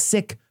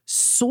toxic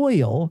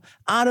soil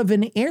out of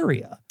an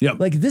area. Yep.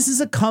 Like this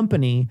is a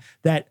company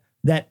that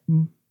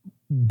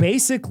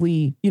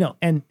basically,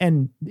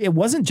 and it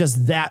wasn't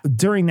just that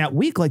during that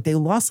week, like they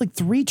lost like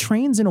 3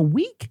 trains in a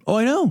week. Oh,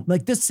 I know.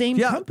 Like the same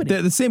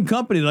company. The same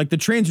company. Like the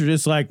trains are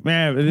just like,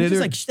 man,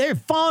 they're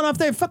falling off.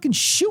 They're fucking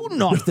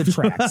shooting off the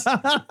tracks.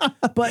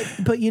 but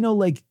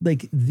like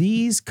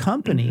these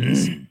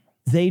companies,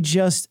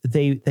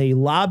 they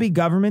lobby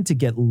government to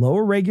get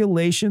lower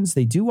regulations.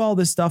 They do all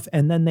this stuff.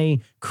 And then they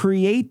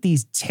create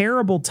these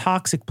terrible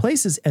toxic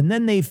places. And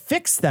then they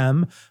fix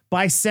them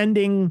by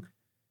sending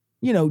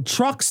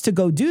trucks to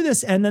go do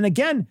this. And then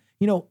again,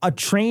 a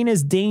train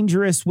is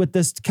dangerous with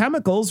this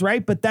chemicals,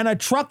 right? But then a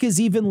truck is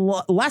even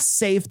less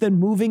safe than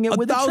moving it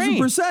with a train.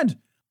 1,000%.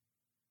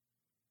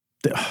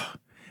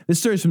 This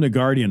story's from The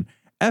Guardian.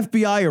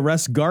 FBI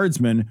arrests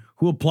guardsman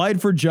who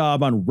applied for a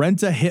job on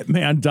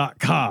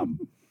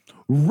rentahitman.com.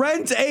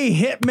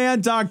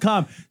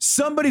 Rentahitman.com.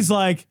 Somebody's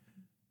like,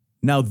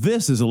 now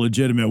this is a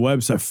legitimate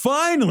website.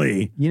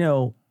 Finally.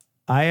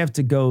 I have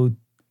to go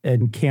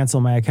and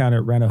cancel my account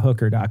at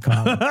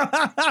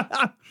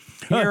rentahooker.com.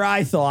 Here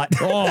I thought.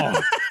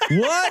 Oh,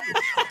 what?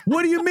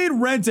 What do you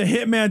mean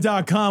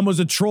rentahitman.com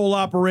was a troll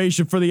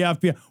operation for the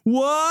FBI?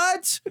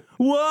 What?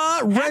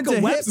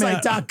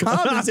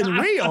 Rentahitman.com isn't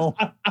real.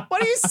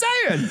 What are you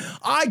saying?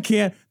 I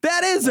can't.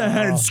 That is a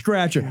head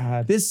scratcher.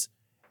 God. This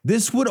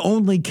would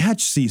only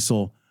catch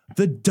Cecil,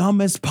 the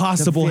dumbest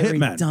possible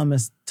hitman.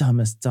 Dumbest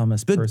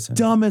person. The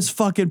dumbest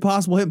fucking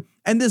possible hit.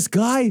 And this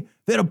guy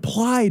that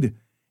applied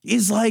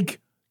is like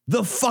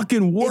the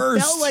fucking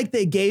worst. It felt like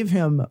they gave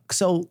him.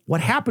 So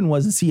what happened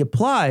was he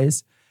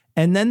applies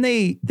and then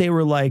they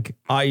were like,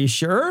 are you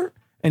sure?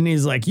 And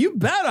he's like, you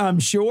bet I'm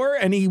sure.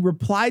 And he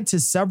replied to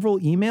several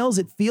emails.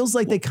 It feels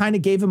like they kind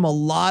of gave him a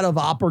lot of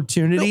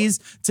opportunities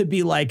to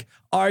be like,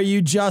 are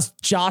you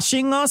just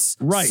joshing us,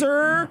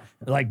 sir?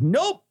 Like,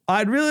 nope.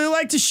 I'd really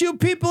like to shoot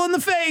people in the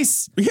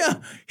face.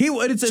 Yeah.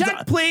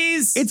 Check,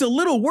 please. It's a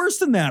little worse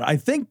than that, I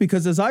think,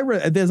 because as I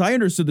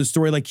understood the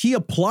story, like he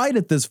applied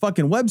at this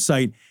fucking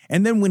website.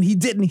 And then when he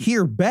didn't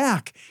hear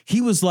back, he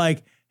was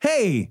like,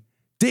 hey,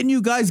 didn't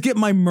you guys get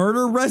my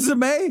murder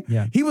resume?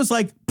 Yeah. He was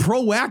like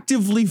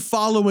proactively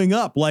following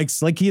up. Like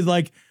he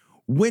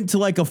went to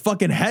like a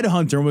fucking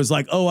headhunter and was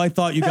like, oh, I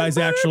thought you guys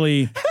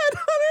actually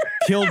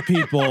killed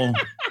people.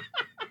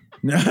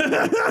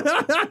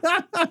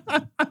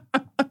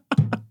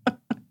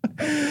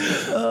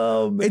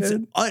 Oh man! It's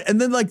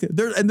and then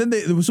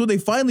so they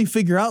finally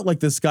figure out like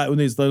this guy when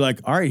they're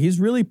like, all right, he's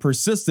really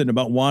persistent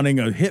about wanting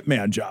a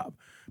hitman job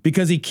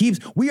because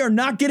we are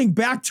not getting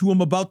back to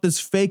him about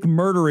this fake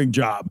murdering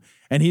job,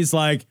 and he's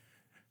like,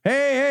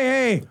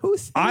 hey,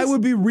 I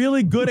would be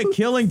really good at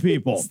killing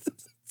people.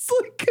 It's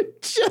like a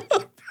job,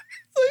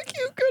 like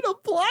you could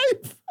apply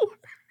for.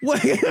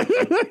 Like, what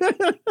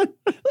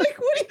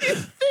do you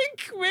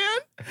think, man?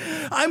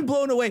 I'm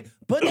blown away.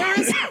 But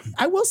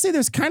I will say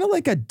there's kind of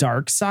like a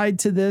dark side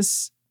to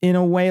this in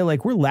a way.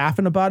 Like we're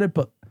laughing about it,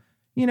 but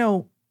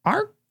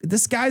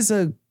this guy's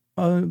a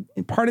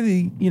part of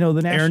the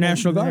the Air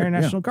National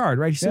Guard,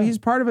 right? So he's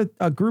part of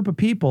a group of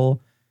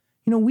people.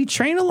 We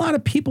train a lot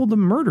of people to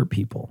murder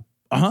people.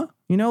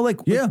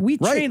 We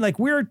train like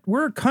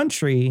we're a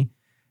country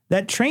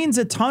that trains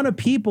a ton of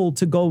people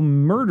to go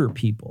murder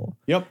people.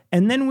 Yep.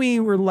 And then we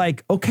were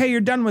like, okay,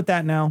 you're done with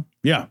that now.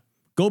 Yeah.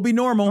 Go be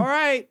normal. All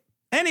right.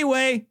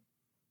 Anyway,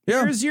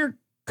 here's your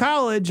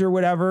college or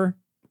whatever.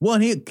 Well,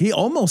 and he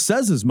almost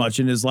says as much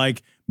and is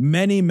like,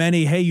 many,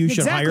 hey, you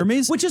should hire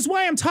me. Which is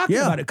why I'm talking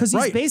about it. Because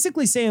he's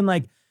basically saying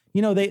like,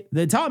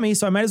 they taught me,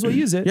 so I might as well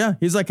use it. Yeah.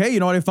 He's like,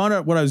 hey, I found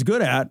out what I was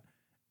good at.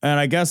 And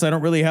I guess I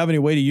don't really have any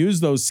way to use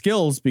those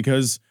skills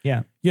because,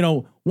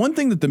 one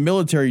thing that the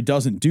military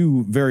doesn't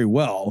do very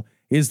well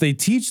is they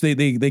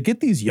get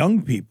these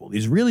young people,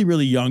 these really,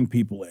 really young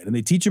people in, and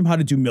they teach them how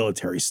to do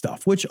military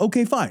stuff, which,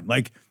 okay, fine.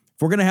 Like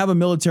if we're going to have a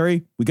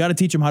military, we got to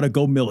teach them how to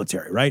go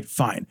military, right?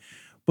 Fine.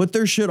 But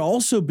there should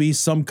also be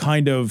some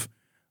kind of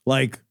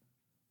like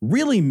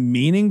really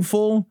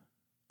meaningful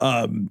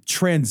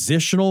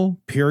transitional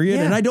period.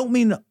 Yeah. And I don't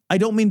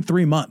mean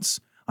 3 months.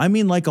 I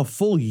mean like a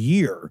full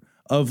year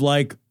of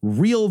like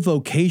real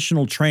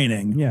vocational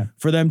training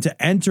for them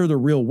to enter the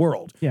real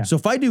world. Yeah. So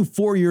if I do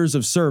 4 years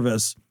of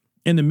service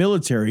in the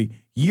military,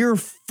 year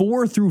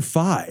 4 through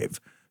 5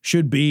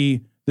 should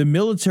be the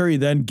military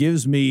then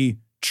gives me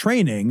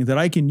training that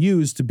I can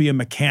use to be a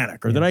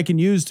mechanic or that I can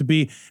use to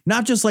be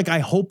not just like, I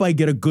hope I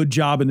get a good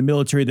job in the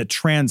military that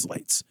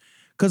translates.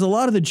 Because a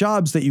lot of the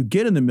jobs that you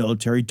get in the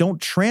military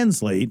don't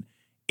translate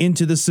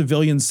into the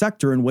civilian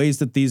sector in ways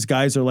that these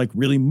guys are like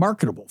really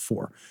marketable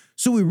for.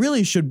 So we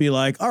really should be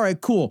like, all right,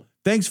 cool.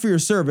 Thanks for your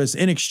service.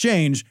 In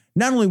exchange,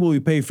 not only will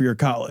we pay for your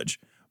college,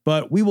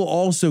 but we will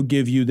also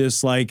give you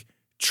this like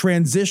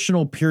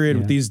transitional period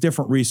with these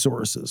different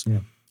resources.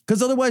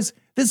 Because otherwise,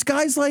 this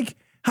guy's like,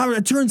 how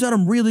it turns out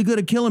I'm really good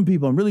at killing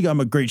people. I'm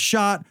a great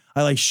shot.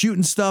 I like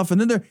shooting stuff. And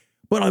then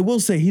but I will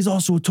say he's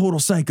also a total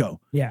psycho.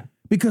 Yeah.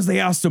 Because they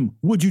asked him,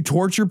 would you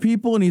torture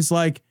people? And he's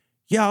like,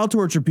 yeah, I'll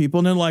torture people.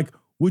 And then like,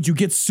 would you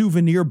get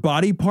souvenir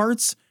body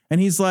parts? And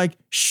he's like,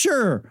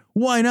 sure,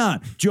 why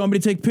not? Do you want me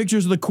to take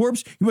pictures of the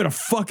corpse? You want to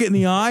fuck it in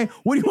the eye?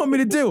 What do you want me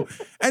to do?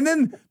 And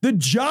then the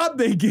job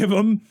they give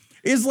him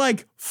is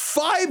like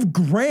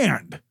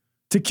 $5,000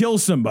 to kill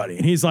somebody.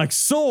 And he's like,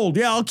 sold.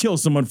 Yeah, I'll kill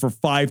someone for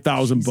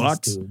 $5,000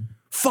 bucks.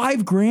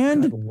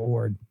 $5,000? Good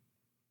Lord.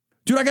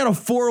 Dude, I got a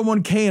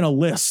 401k and a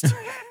list.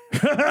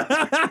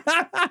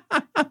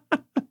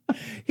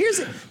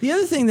 Here's the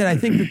other thing that I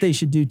think that they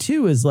should do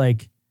too is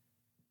like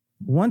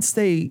once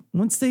they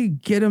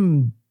get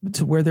them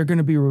to where they're going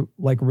to be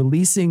like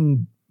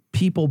releasing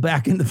people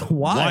back into the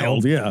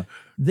wild,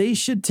 they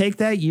should take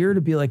that year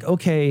to be like,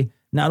 okay,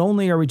 not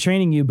only are we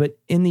training you, but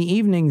in the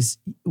evenings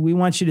we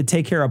want you to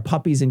take care of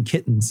puppies and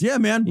kittens. Yeah,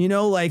 man. You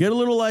know, like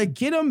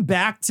get them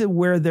back to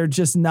where they're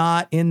just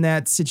not in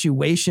that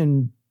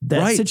situation,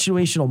 that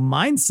situational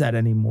mindset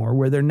anymore,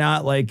 where they're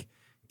not like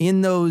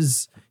in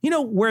those, you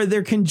know, where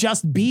there can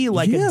just be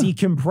like a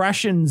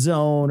decompression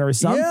zone or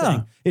something.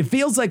 Yeah. It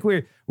feels like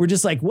we're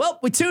just like, well,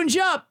 we tuned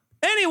you up.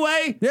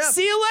 Anyway,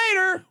 see you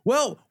later.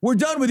 Well, we're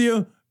done with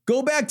you.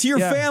 Go back to your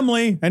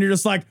family. And you're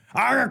just like,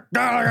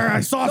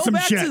 I saw some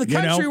shit. Go back to the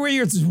country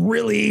where it's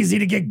really easy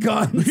to get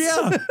guns.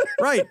 Yeah,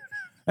 right.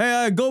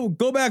 Hey, go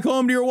back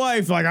home to your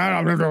wife. Like,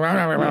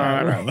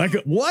 like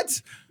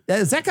what?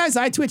 Is that guy's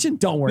eye twitching?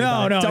 Don't worry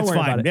about it. No, Don't it's worry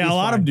fine. about it. Yeah, a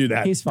lot of them do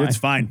that. He's fine. It's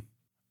fine.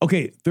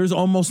 Okay, there's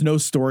almost no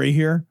story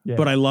here,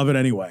 but I love it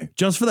anyway.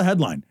 Just for the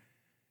headline.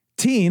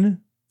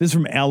 Teen, this is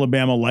from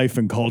Alabama Life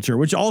and Culture,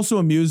 which also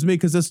amused me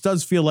because this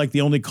does feel like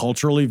the only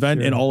cultural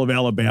event in all of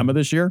Alabama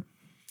this year.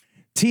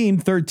 Teen,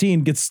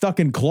 13, gets stuck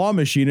in claw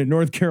machine at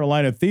North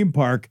Carolina theme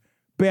park,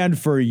 banned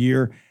for a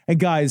year. And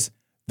guys,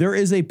 there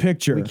is a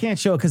picture. We can't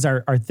show it because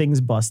our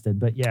thing's busted,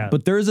 but yeah.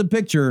 But there is a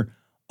picture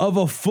of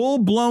a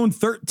full-blown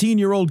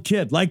 13-year-old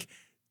kid. Like,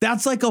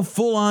 that's like a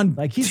full-on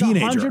like he's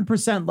teenager.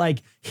 100%.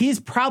 Like he's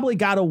probably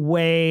got to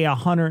weigh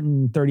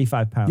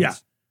 135 pounds. Yeah,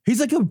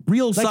 he's like a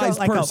real size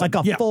person, like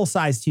a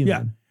full-sized human.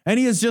 Yeah, and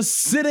he is just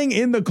sitting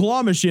in the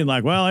claw machine.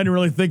 Like, well, I didn't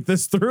really think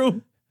this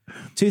through.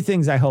 Two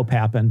things I hope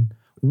happen.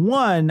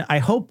 One, I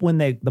hope when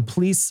the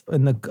police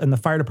and the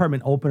fire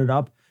department open it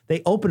up,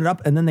 they open it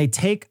up and then they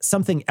take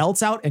something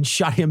else out and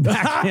shut him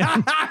back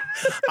in.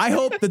 I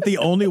hope that the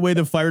only way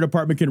the fire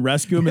department can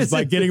rescue him is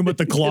by getting him with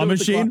the claw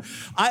machine.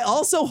 I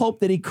also hope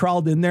that he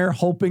crawled in there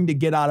hoping to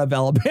get out of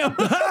Alabama.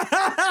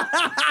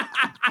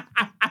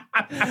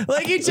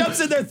 Like he jumps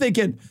in there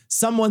thinking,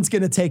 someone's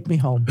going to take me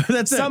home.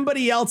 That's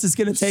Somebody else is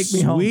going to take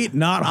me home. Sweet,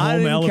 not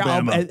home,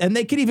 Alabama. And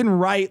they could even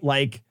write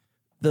like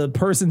the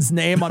person's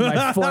name on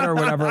my foot or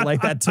whatever,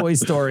 like that Toy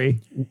Story,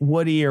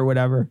 Woody or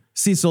whatever.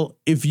 Cecil,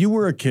 if you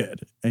were a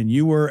kid and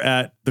you were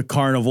at the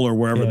carnival or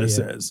wherever this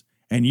is,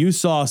 and you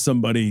saw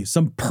some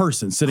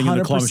person sitting in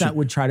the claw machine, 100%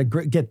 would try to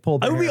get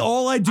pulled. That would be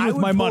all I do with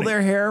my money. I would pull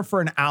their hair for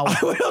an hour.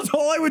 That's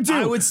all I would do.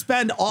 I would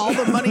spend all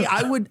the money.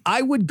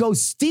 I would go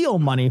steal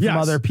money from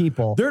other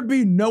people. There'd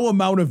be no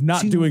amount of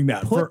not doing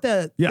that. Put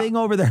the thing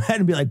over their head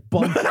and be like,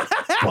 bunk,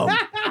 bunk,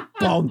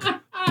 bunk,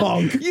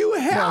 bunk. You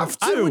have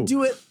to. I would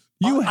do it.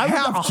 You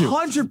have to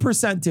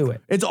 100% do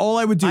it. It's all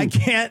I would do.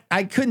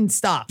 I couldn't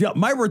stop. Yeah,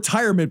 my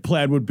retirement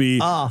plan would be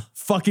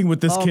fucking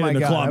with this kid in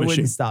the claw machine. I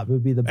wouldn't stop. It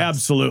would be the best.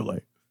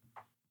 Absolutely.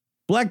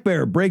 Black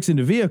bear breaks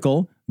into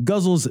vehicle,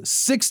 guzzles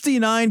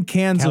 69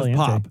 cans of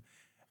pop.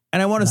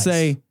 And I want to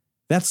say,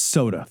 that's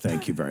soda.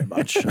 Thank you very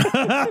much.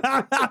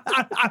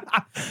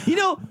 You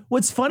know,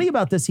 what's funny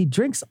about this, he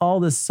drinks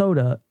all this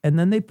soda and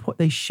then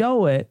they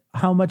show it,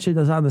 how much it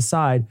is on the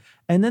side.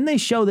 And then they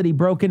show that he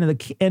broke into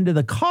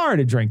the car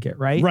to drink it,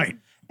 right? Right.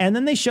 And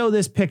then they show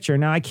this picture.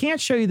 Now, I can't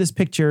show you this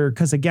picture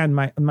because, again,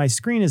 my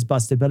screen is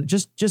busted, but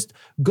just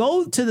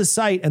go to the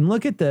site and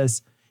look at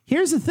this.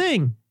 Here's the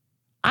thing.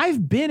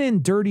 I've been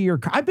in dirtier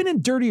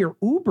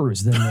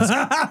Ubers than this.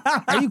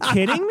 Are you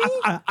kidding me?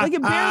 Like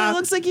it barely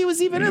looks like he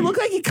was even in. It looked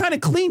like he kind of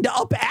cleaned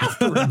up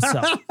after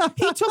himself.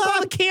 He took all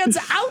the cans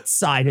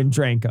outside and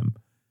drank them.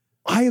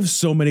 I have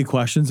so many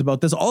questions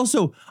about this.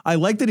 Also, I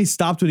like that he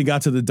stopped when he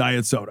got to the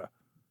diet soda.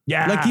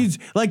 Yeah. Like he's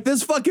like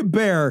this fucking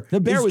bear. The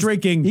bear is was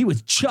drinking. He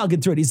was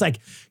chugging through it. He's like,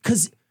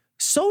 because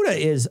soda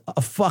is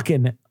a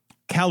fucking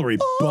calorie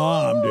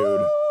bomb,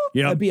 dude.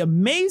 Yeah. It'd be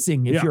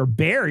amazing if you're a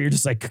bear. You're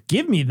just like,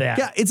 give me that.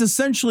 Yeah, it's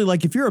essentially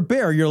like if you're a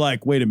bear, you're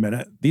like, wait a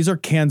minute, these are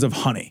cans of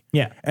honey.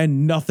 Yeah.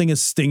 And nothing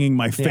is stinging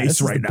my face this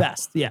is right the now.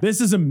 best. Yeah. This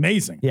is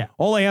amazing. Yeah.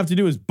 All I have to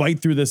do is bite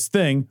through this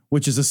thing,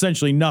 which is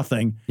essentially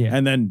nothing, Yeah.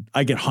 and then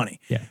I get honey.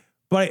 Yeah.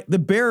 But the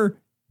bear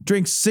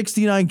drinks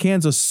 69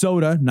 cans of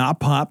soda, not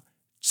pop,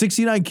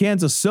 69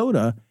 cans of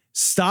soda,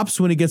 stops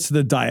when he gets to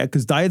the diet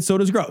because diet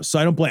soda is gross. So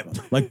I don't blame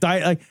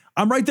him.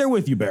 I'm right there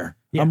with you, bear.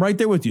 Yeah. I'm right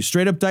there with you.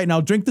 Straight up diet. And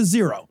I'll drink the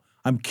zero.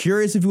 I'm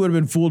curious if you would have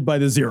been fooled by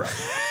the zero.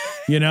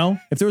 You know,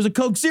 if there was a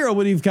Coke Zero,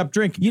 would he have kept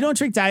drinking? You don't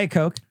drink Diet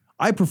Coke?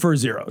 I prefer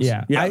zeros.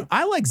 Yeah.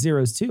 I like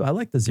zeros too. I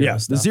like the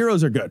zeros. The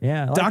zeros are good.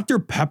 Yeah, I like- Dr.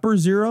 Pepper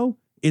Zero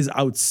is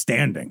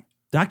outstanding.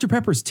 Dr.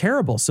 Pepper's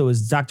terrible. So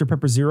is Dr.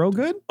 Pepper Zero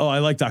good? Oh, I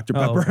like Dr.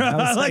 Pepper. I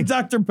was like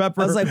Dr.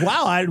 Pepper. I was like,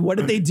 wow, what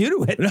did they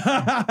do to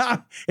it?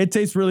 It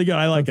tastes really good.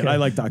 I like it. I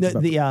like Dr. Pepper.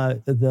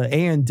 The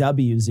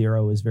A&W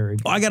Zero is very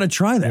good. I got to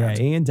try that.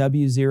 Yeah,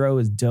 A&W Zero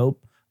is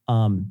dope.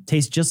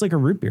 Tastes just like a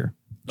root beer.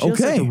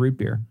 Just like a root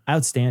beer.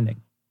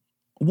 Outstanding.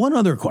 One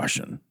other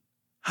question.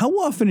 How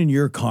often in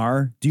your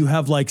car do you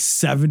have like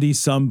 70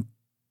 some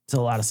It's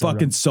a lot of soda.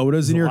 fucking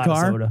sodas in your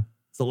car?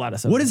 It's a lot of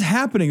soda. What is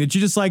happening that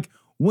you just like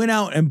went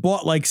out and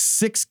bought like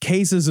 6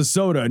 cases of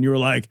soda and you were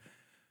like,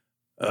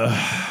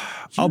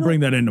 I'll bring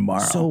that in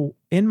tomorrow. So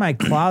in my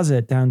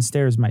closet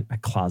downstairs, my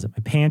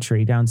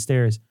pantry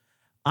downstairs,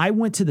 I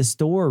went to the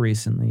store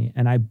recently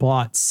and I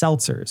bought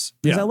seltzers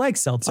because I like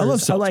seltzers. I love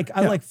seltzers.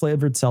 I like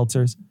flavored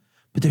seltzers,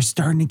 but they're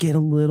starting to get a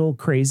little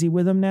crazy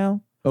with them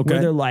now. Okay.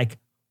 Where they're like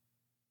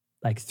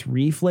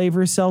 3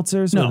 flavor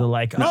seltzers. Where they're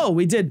like,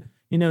 we did,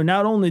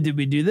 not only did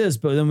we do this,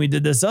 but then we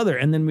did this other,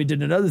 and then we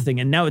did another thing,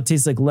 and now it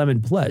tastes like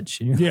lemon pledge.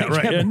 And you're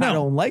like, right. I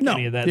don't like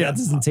any of that. That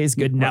doesn't taste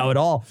good now at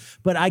all.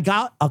 But I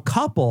got a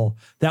couple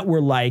that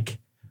were like,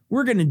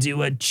 we're going to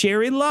do a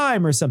cherry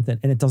lime or something,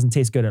 and it doesn't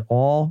taste good at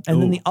all.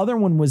 And then the other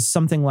one was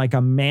something like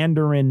a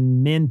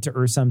mandarin mint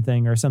or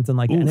something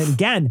like that. And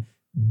again,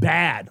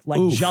 bad,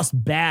 just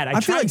bad.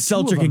 I feel like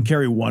seltzer can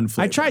carry one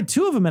flavor. I tried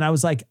 2 of them and I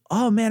was like,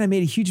 oh man, I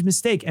made a huge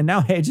mistake. And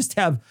now I just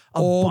have a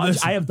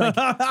bunch. I have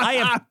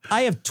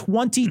I have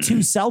 22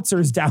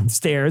 seltzers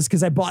downstairs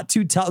because I bought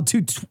 2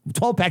 12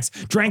 packs,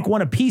 drank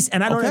one apiece,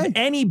 and I don't have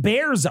any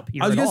bears up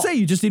here. I was going to say,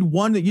 you just need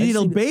one that you need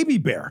a baby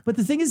bear. But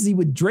the thing is, he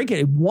would drink it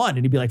at one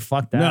and he'd be like,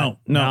 fuck that. No,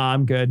 Nah,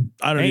 I'm good.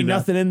 I don't Ain't need that.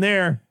 nothing in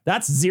there.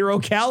 That's 0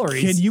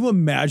 calories. Can you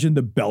imagine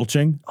the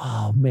belching?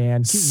 Oh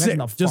man. Can you imagine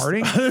the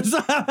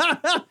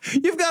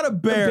farting? You've got a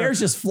bear. The bear's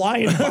just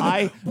flying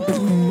by.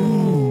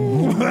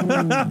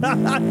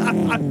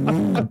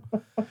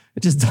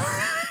 It just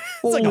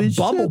it's like a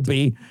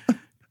bumblebee.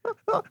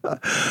 All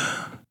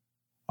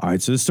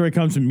right, so this story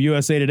comes from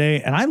USA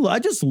Today, and I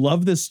just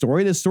love this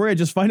story. I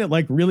just find it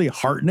like really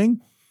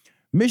heartening.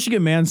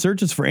 Michigan man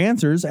searches for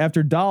answers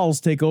after dolls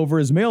take over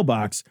his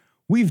mailbox.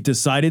 We've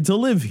decided to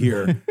live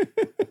here.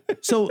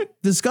 So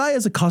this guy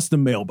has a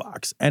custom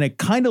mailbox, and it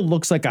kind of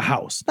looks like a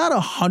house. Not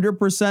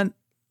 100%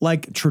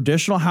 like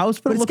traditional house,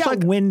 but it looks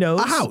like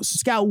windows. A house.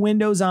 It's got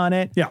windows on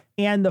it. Yeah.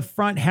 And the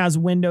front has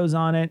windows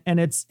on it. And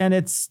it's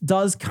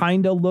does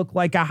kind of look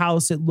like a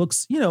house. It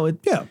looks,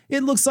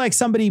 it looks like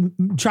somebody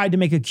tried to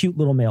make a cute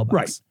little mailbox.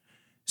 Right.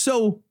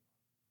 So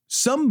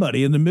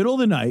somebody in the middle of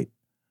the night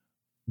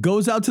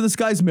goes out to this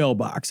guy's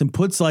mailbox and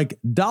puts like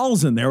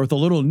dolls in there with a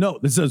little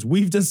note that says,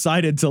 we've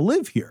decided to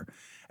live here.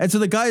 And so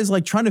the guy is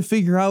like trying to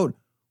figure out,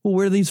 well,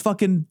 where these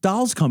fucking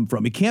dolls come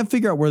from. He can't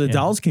figure out where the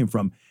dolls came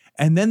from.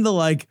 And then the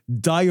like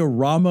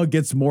diorama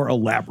gets more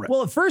elaborate.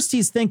 Well, at first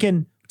he's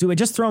thinking, do I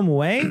just throw them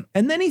away?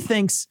 And then he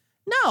thinks,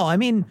 no, I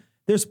mean,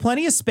 there's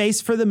plenty of space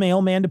for the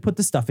mailman to put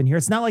the stuff in here.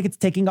 It's not like it's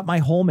taking up my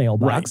whole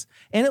mailbox. Right.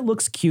 And it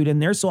looks cute in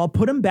there. So I'll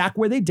put them back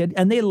where they did.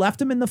 And they left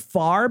them in the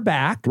far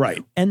back.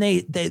 Right. And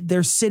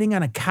they're sitting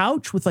on a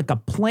couch with like a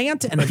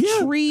plant and a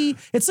tree.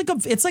 It's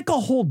like a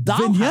whole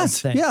dollhouse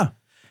thing. Yeah.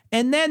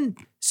 And then,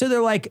 so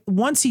they're like,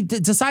 once he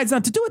decides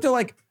not to do it, they're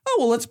like, oh,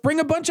 well, let's bring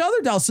a bunch of other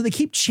dolls. So they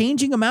keep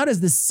changing them out as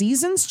the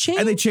seasons change.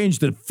 And they change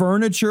the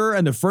furniture,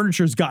 and the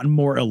furniture's gotten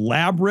more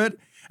elaborate.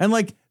 And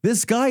like,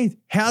 this guy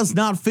has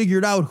not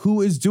figured out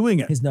who is doing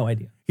it. He has no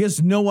idea. He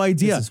has no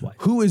idea His wife.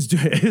 who is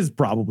doing it. Is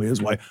probably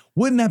his wife.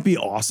 Wouldn't that be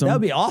awesome? That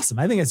would be awesome.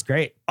 I think it's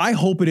great. I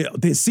hope it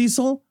is.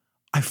 Cecil,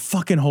 I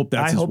fucking hope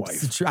that's his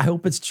wife. I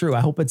hope it's true. I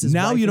hope it's his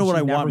wife. Now you know and what she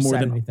I want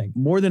never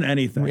more than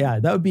anything. Yeah,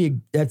 that would be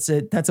that's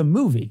a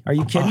movie. Are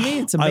you kidding me?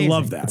 It's amazing. I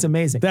love that. It's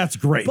amazing. That's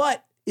great.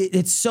 But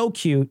it's so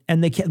cute,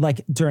 and they can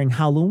like during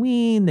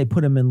Halloween they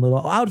put them in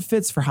little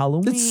outfits for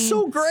Halloween. It's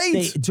so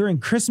great. During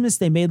Christmas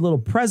they made little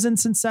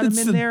presents and set them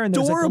in there, and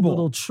there's like a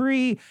little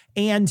tree.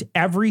 And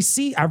every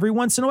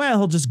once in a while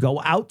he'll just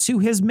go out to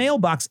his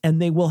mailbox,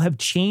 and they will have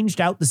changed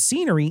out the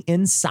scenery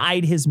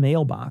inside his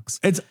mailbox.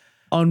 It's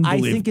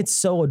unbelievable. I think it's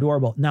so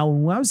adorable. Now,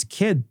 when I was a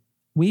kid,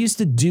 we used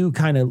to do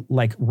kind of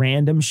like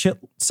random shit,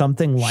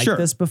 something like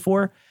this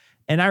before.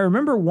 And I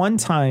remember one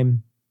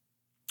time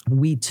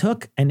we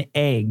took an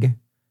egg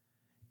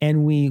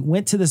and we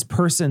went to this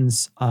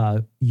person's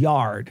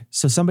yard.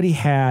 So somebody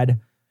had,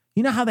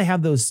 you know how they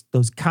have those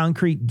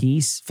concrete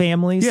geese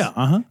families? Yeah.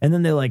 Uh-huh. And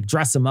then they like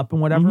dress them up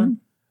and whatever. Mm-hmm.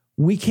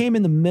 We came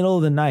in the middle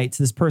of the night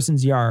to this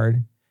person's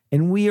yard,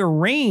 and we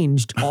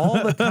arranged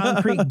all the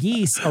concrete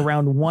geese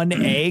around one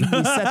egg.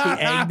 We set the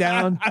egg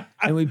down,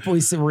 and we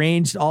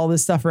arranged all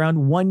this stuff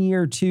around. 1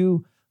 year or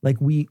two, like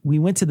we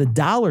went to the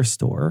dollar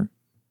store,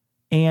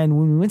 and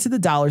when we went to the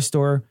dollar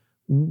store,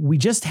 we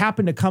just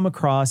happened to come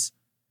across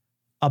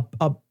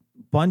a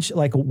bunch,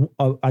 like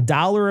a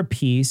dollar a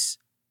piece,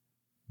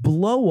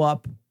 blow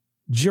up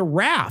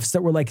giraffes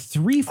that were like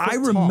 3 foot I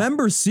tall.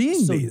 remember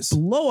seeing these.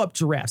 Blow up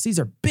giraffes. These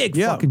are big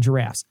fucking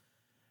giraffes.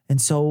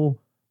 And so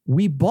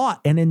we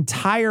bought an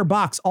entire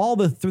box. All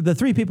the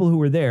 3 people who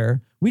were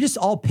there, we just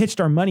all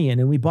pitched our money in,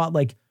 and we bought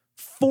like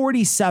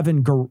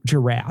 47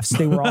 giraffes.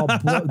 They were all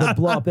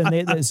blow up.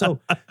 And so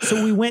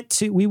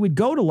we would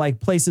go to like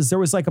places. There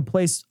was like a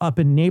place up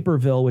in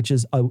Naperville, which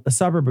is a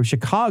suburb of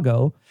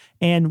Chicago.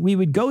 And we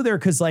would go there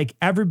because like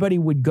everybody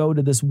would go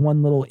to this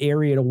one little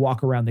area to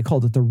walk around. They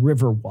called it the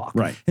River Walk.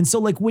 Right. And so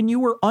like when you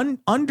were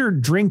under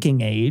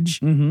drinking age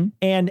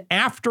and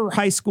after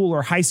high school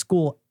or high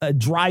school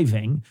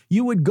driving,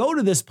 you would go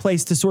to this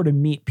place to sort of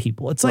meet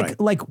people. It's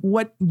like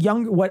what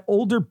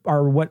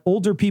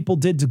older people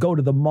did to go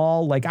to the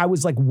mall. Like I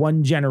was like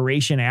one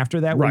generation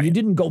after that, where you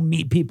didn't go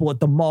meet people at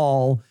the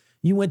mall.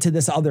 You went to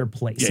this other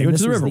place. Yeah, and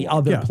this was the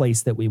other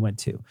place that we went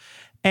to.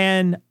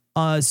 And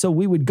so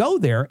we would go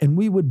there and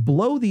we would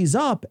blow these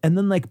up and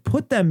then like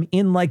put them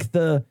in like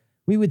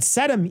we would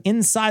set them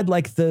inside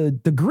like the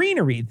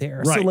greenery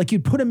there. Right. So like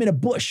you'd put them in a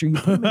bush or you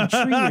put them in a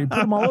tree or you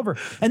put them all over.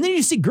 And then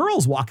you see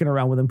girls walking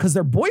around with them because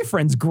their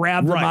boyfriends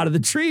grab them out of the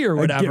tree or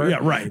whatever. Yeah,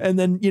 right. And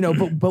then,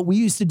 but we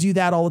used to do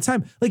that all the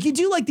time. Like you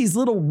do like these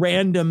little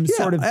random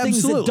sort of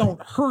things that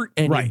don't hurt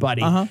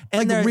anybody. Right.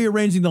 And like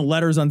rearranging the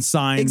letters on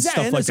signs,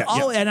 exactly, stuff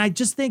like that. And I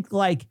just think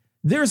like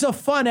there's a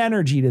fun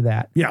energy to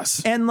that.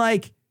 Yes. And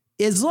like,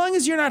 as long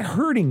as you're not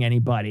hurting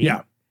anybody,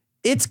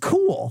 it's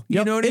cool.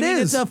 You know what I mean?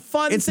 Is. It's a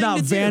fun it's thing not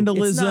to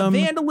vandalism. do. It's not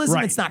vandalism.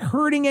 Right. It's not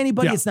hurting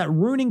anybody. Yeah. It's not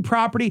ruining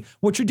property.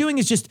 What you're doing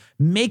is just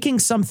making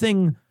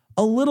something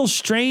a little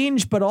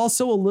strange, but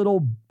also a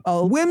little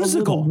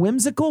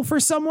whimsical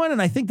for someone.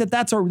 And I think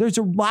there's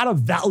a lot of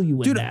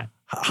value in that.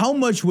 How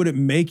much would it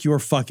make your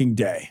fucking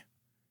day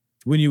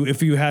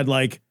if you had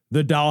like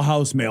the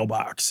dollhouse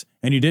mailbox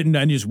and you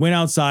just went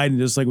outside and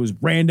just like it was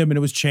random and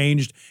it was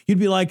changed? You'd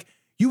be like,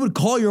 you would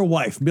call your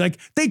wife and be like,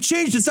 they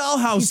changed his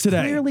dollhouse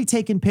today. He's clearly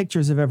taken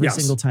pictures of every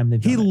single time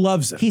they've done it. He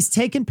loves it. He's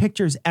taken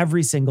pictures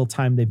every single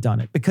time they've done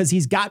it because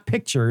he's got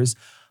pictures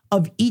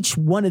of each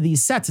one of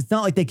these sets. It's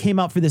not like they came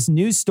out for this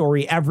news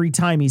story every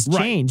time he's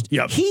changed.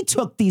 Yep. He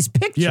took these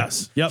pictures.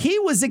 Yes. Yep. He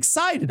was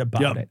excited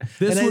about it.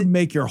 This would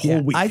make your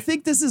whole week. I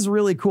think this is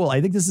really cool.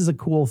 I think this is a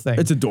cool thing.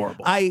 It's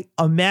adorable. I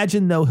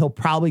imagine though he'll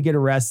probably get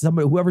arrested.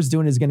 Whoever's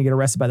doing it is going to get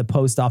arrested by the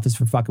post office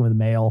for fucking with the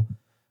mail.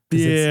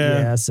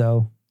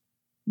 So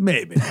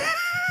maybe.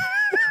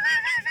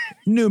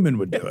 Newman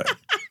would do it.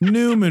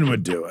 No, he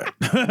wouldn't.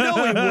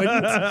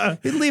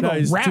 He'd leave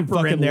a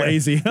wrapper in there.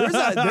 Lazy. There's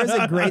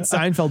a great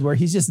Seinfeld where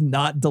he's just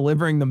not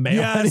delivering the mail.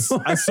 Yes,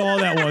 anymore. I saw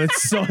that one.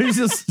 It's so he's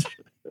just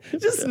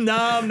no,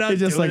 I'm not. He's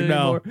just doing like, it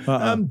no, anymore.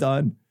 I'm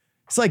done.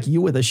 It's like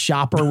you with a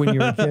shopper when you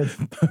were a kid.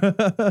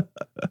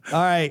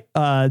 All right.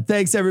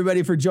 Thanks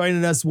everybody for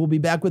joining us. We'll be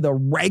back with a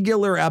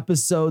regular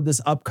episode this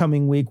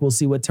upcoming week. We'll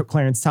see what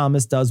Clarence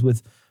Thomas does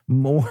with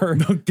more.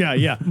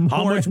 Yeah.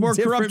 How much more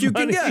corrupt you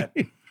can get.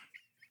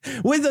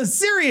 With a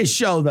serious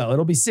show, though.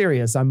 It'll be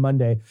serious on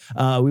Monday.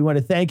 We want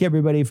to thank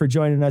everybody for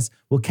joining us.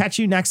 We'll catch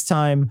you next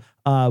time.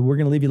 We're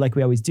going to leave you like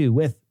we always do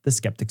with the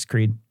Skeptic's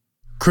Creed.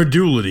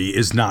 Credulity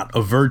is not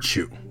a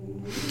virtue.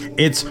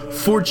 It's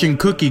fortune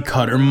cookie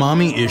cutter,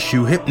 mommy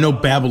issue,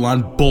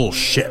 hypno-Babylon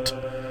bullshit.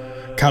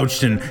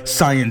 Couched in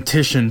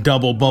scientician,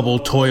 double bubble,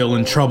 toil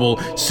and trouble,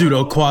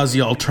 pseudo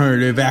quasi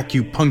alternative,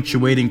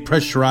 acupunctuating,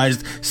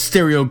 pressurized,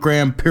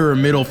 stereogram,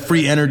 pyramidal,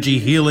 free energy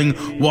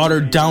healing,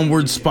 water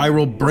downward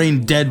spiral,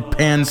 brain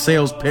deadpan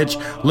sales pitch,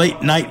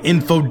 late night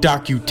info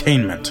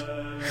docutainment.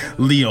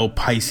 Leo,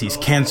 Pisces,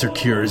 cancer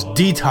cures,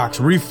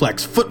 detox,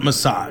 reflex, foot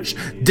massage,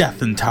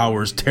 death and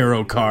towers,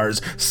 tarot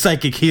cards,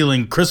 psychic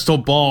healing, crystal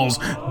balls,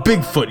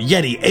 Bigfoot,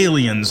 Yeti,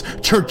 aliens,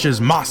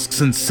 churches, mosques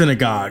and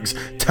synagogues,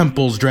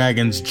 temples,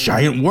 dragons,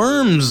 giant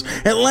worms,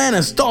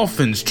 Atlantis,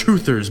 dolphins,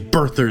 truthers,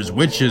 birthers,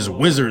 witches,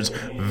 wizards,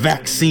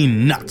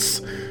 vaccine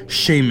nuts,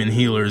 shaman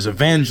healers,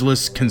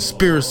 evangelists,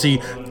 conspiracy,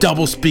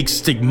 doublespeak,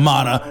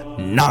 stigmata,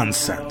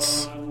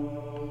 nonsense.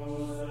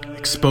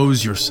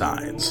 Expose your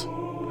sides.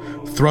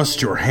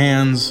 Thrust your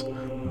hands,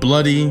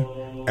 bloody,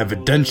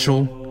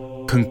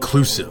 evidential,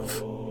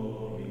 conclusive.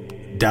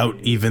 Doubt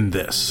even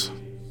this.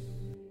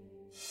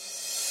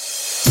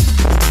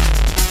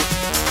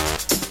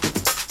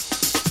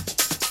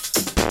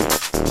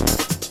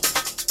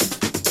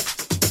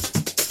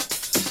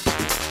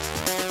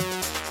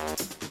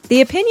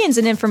 The opinions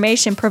and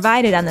information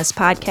provided on this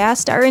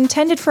podcast are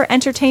intended for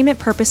entertainment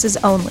purposes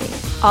only.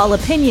 All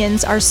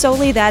opinions are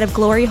solely that of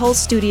Glory Hole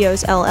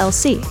Studios,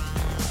 LLC.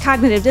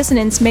 Cognitive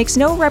Dissonance makes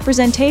no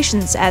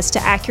representations as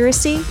to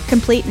accuracy,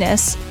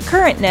 completeness,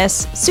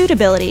 currentness,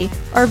 suitability,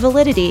 or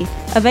validity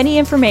of any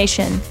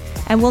information,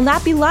 and will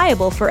not be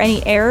liable for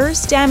any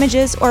errors,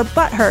 damages, or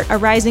butthurt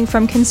arising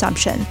from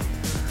consumption.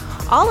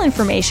 All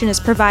information is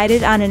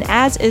provided on an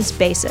as-is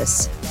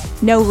basis.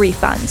 No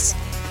refunds.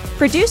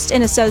 Produced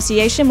in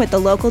association with the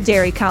local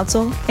Dairy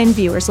Council and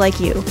viewers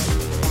like you.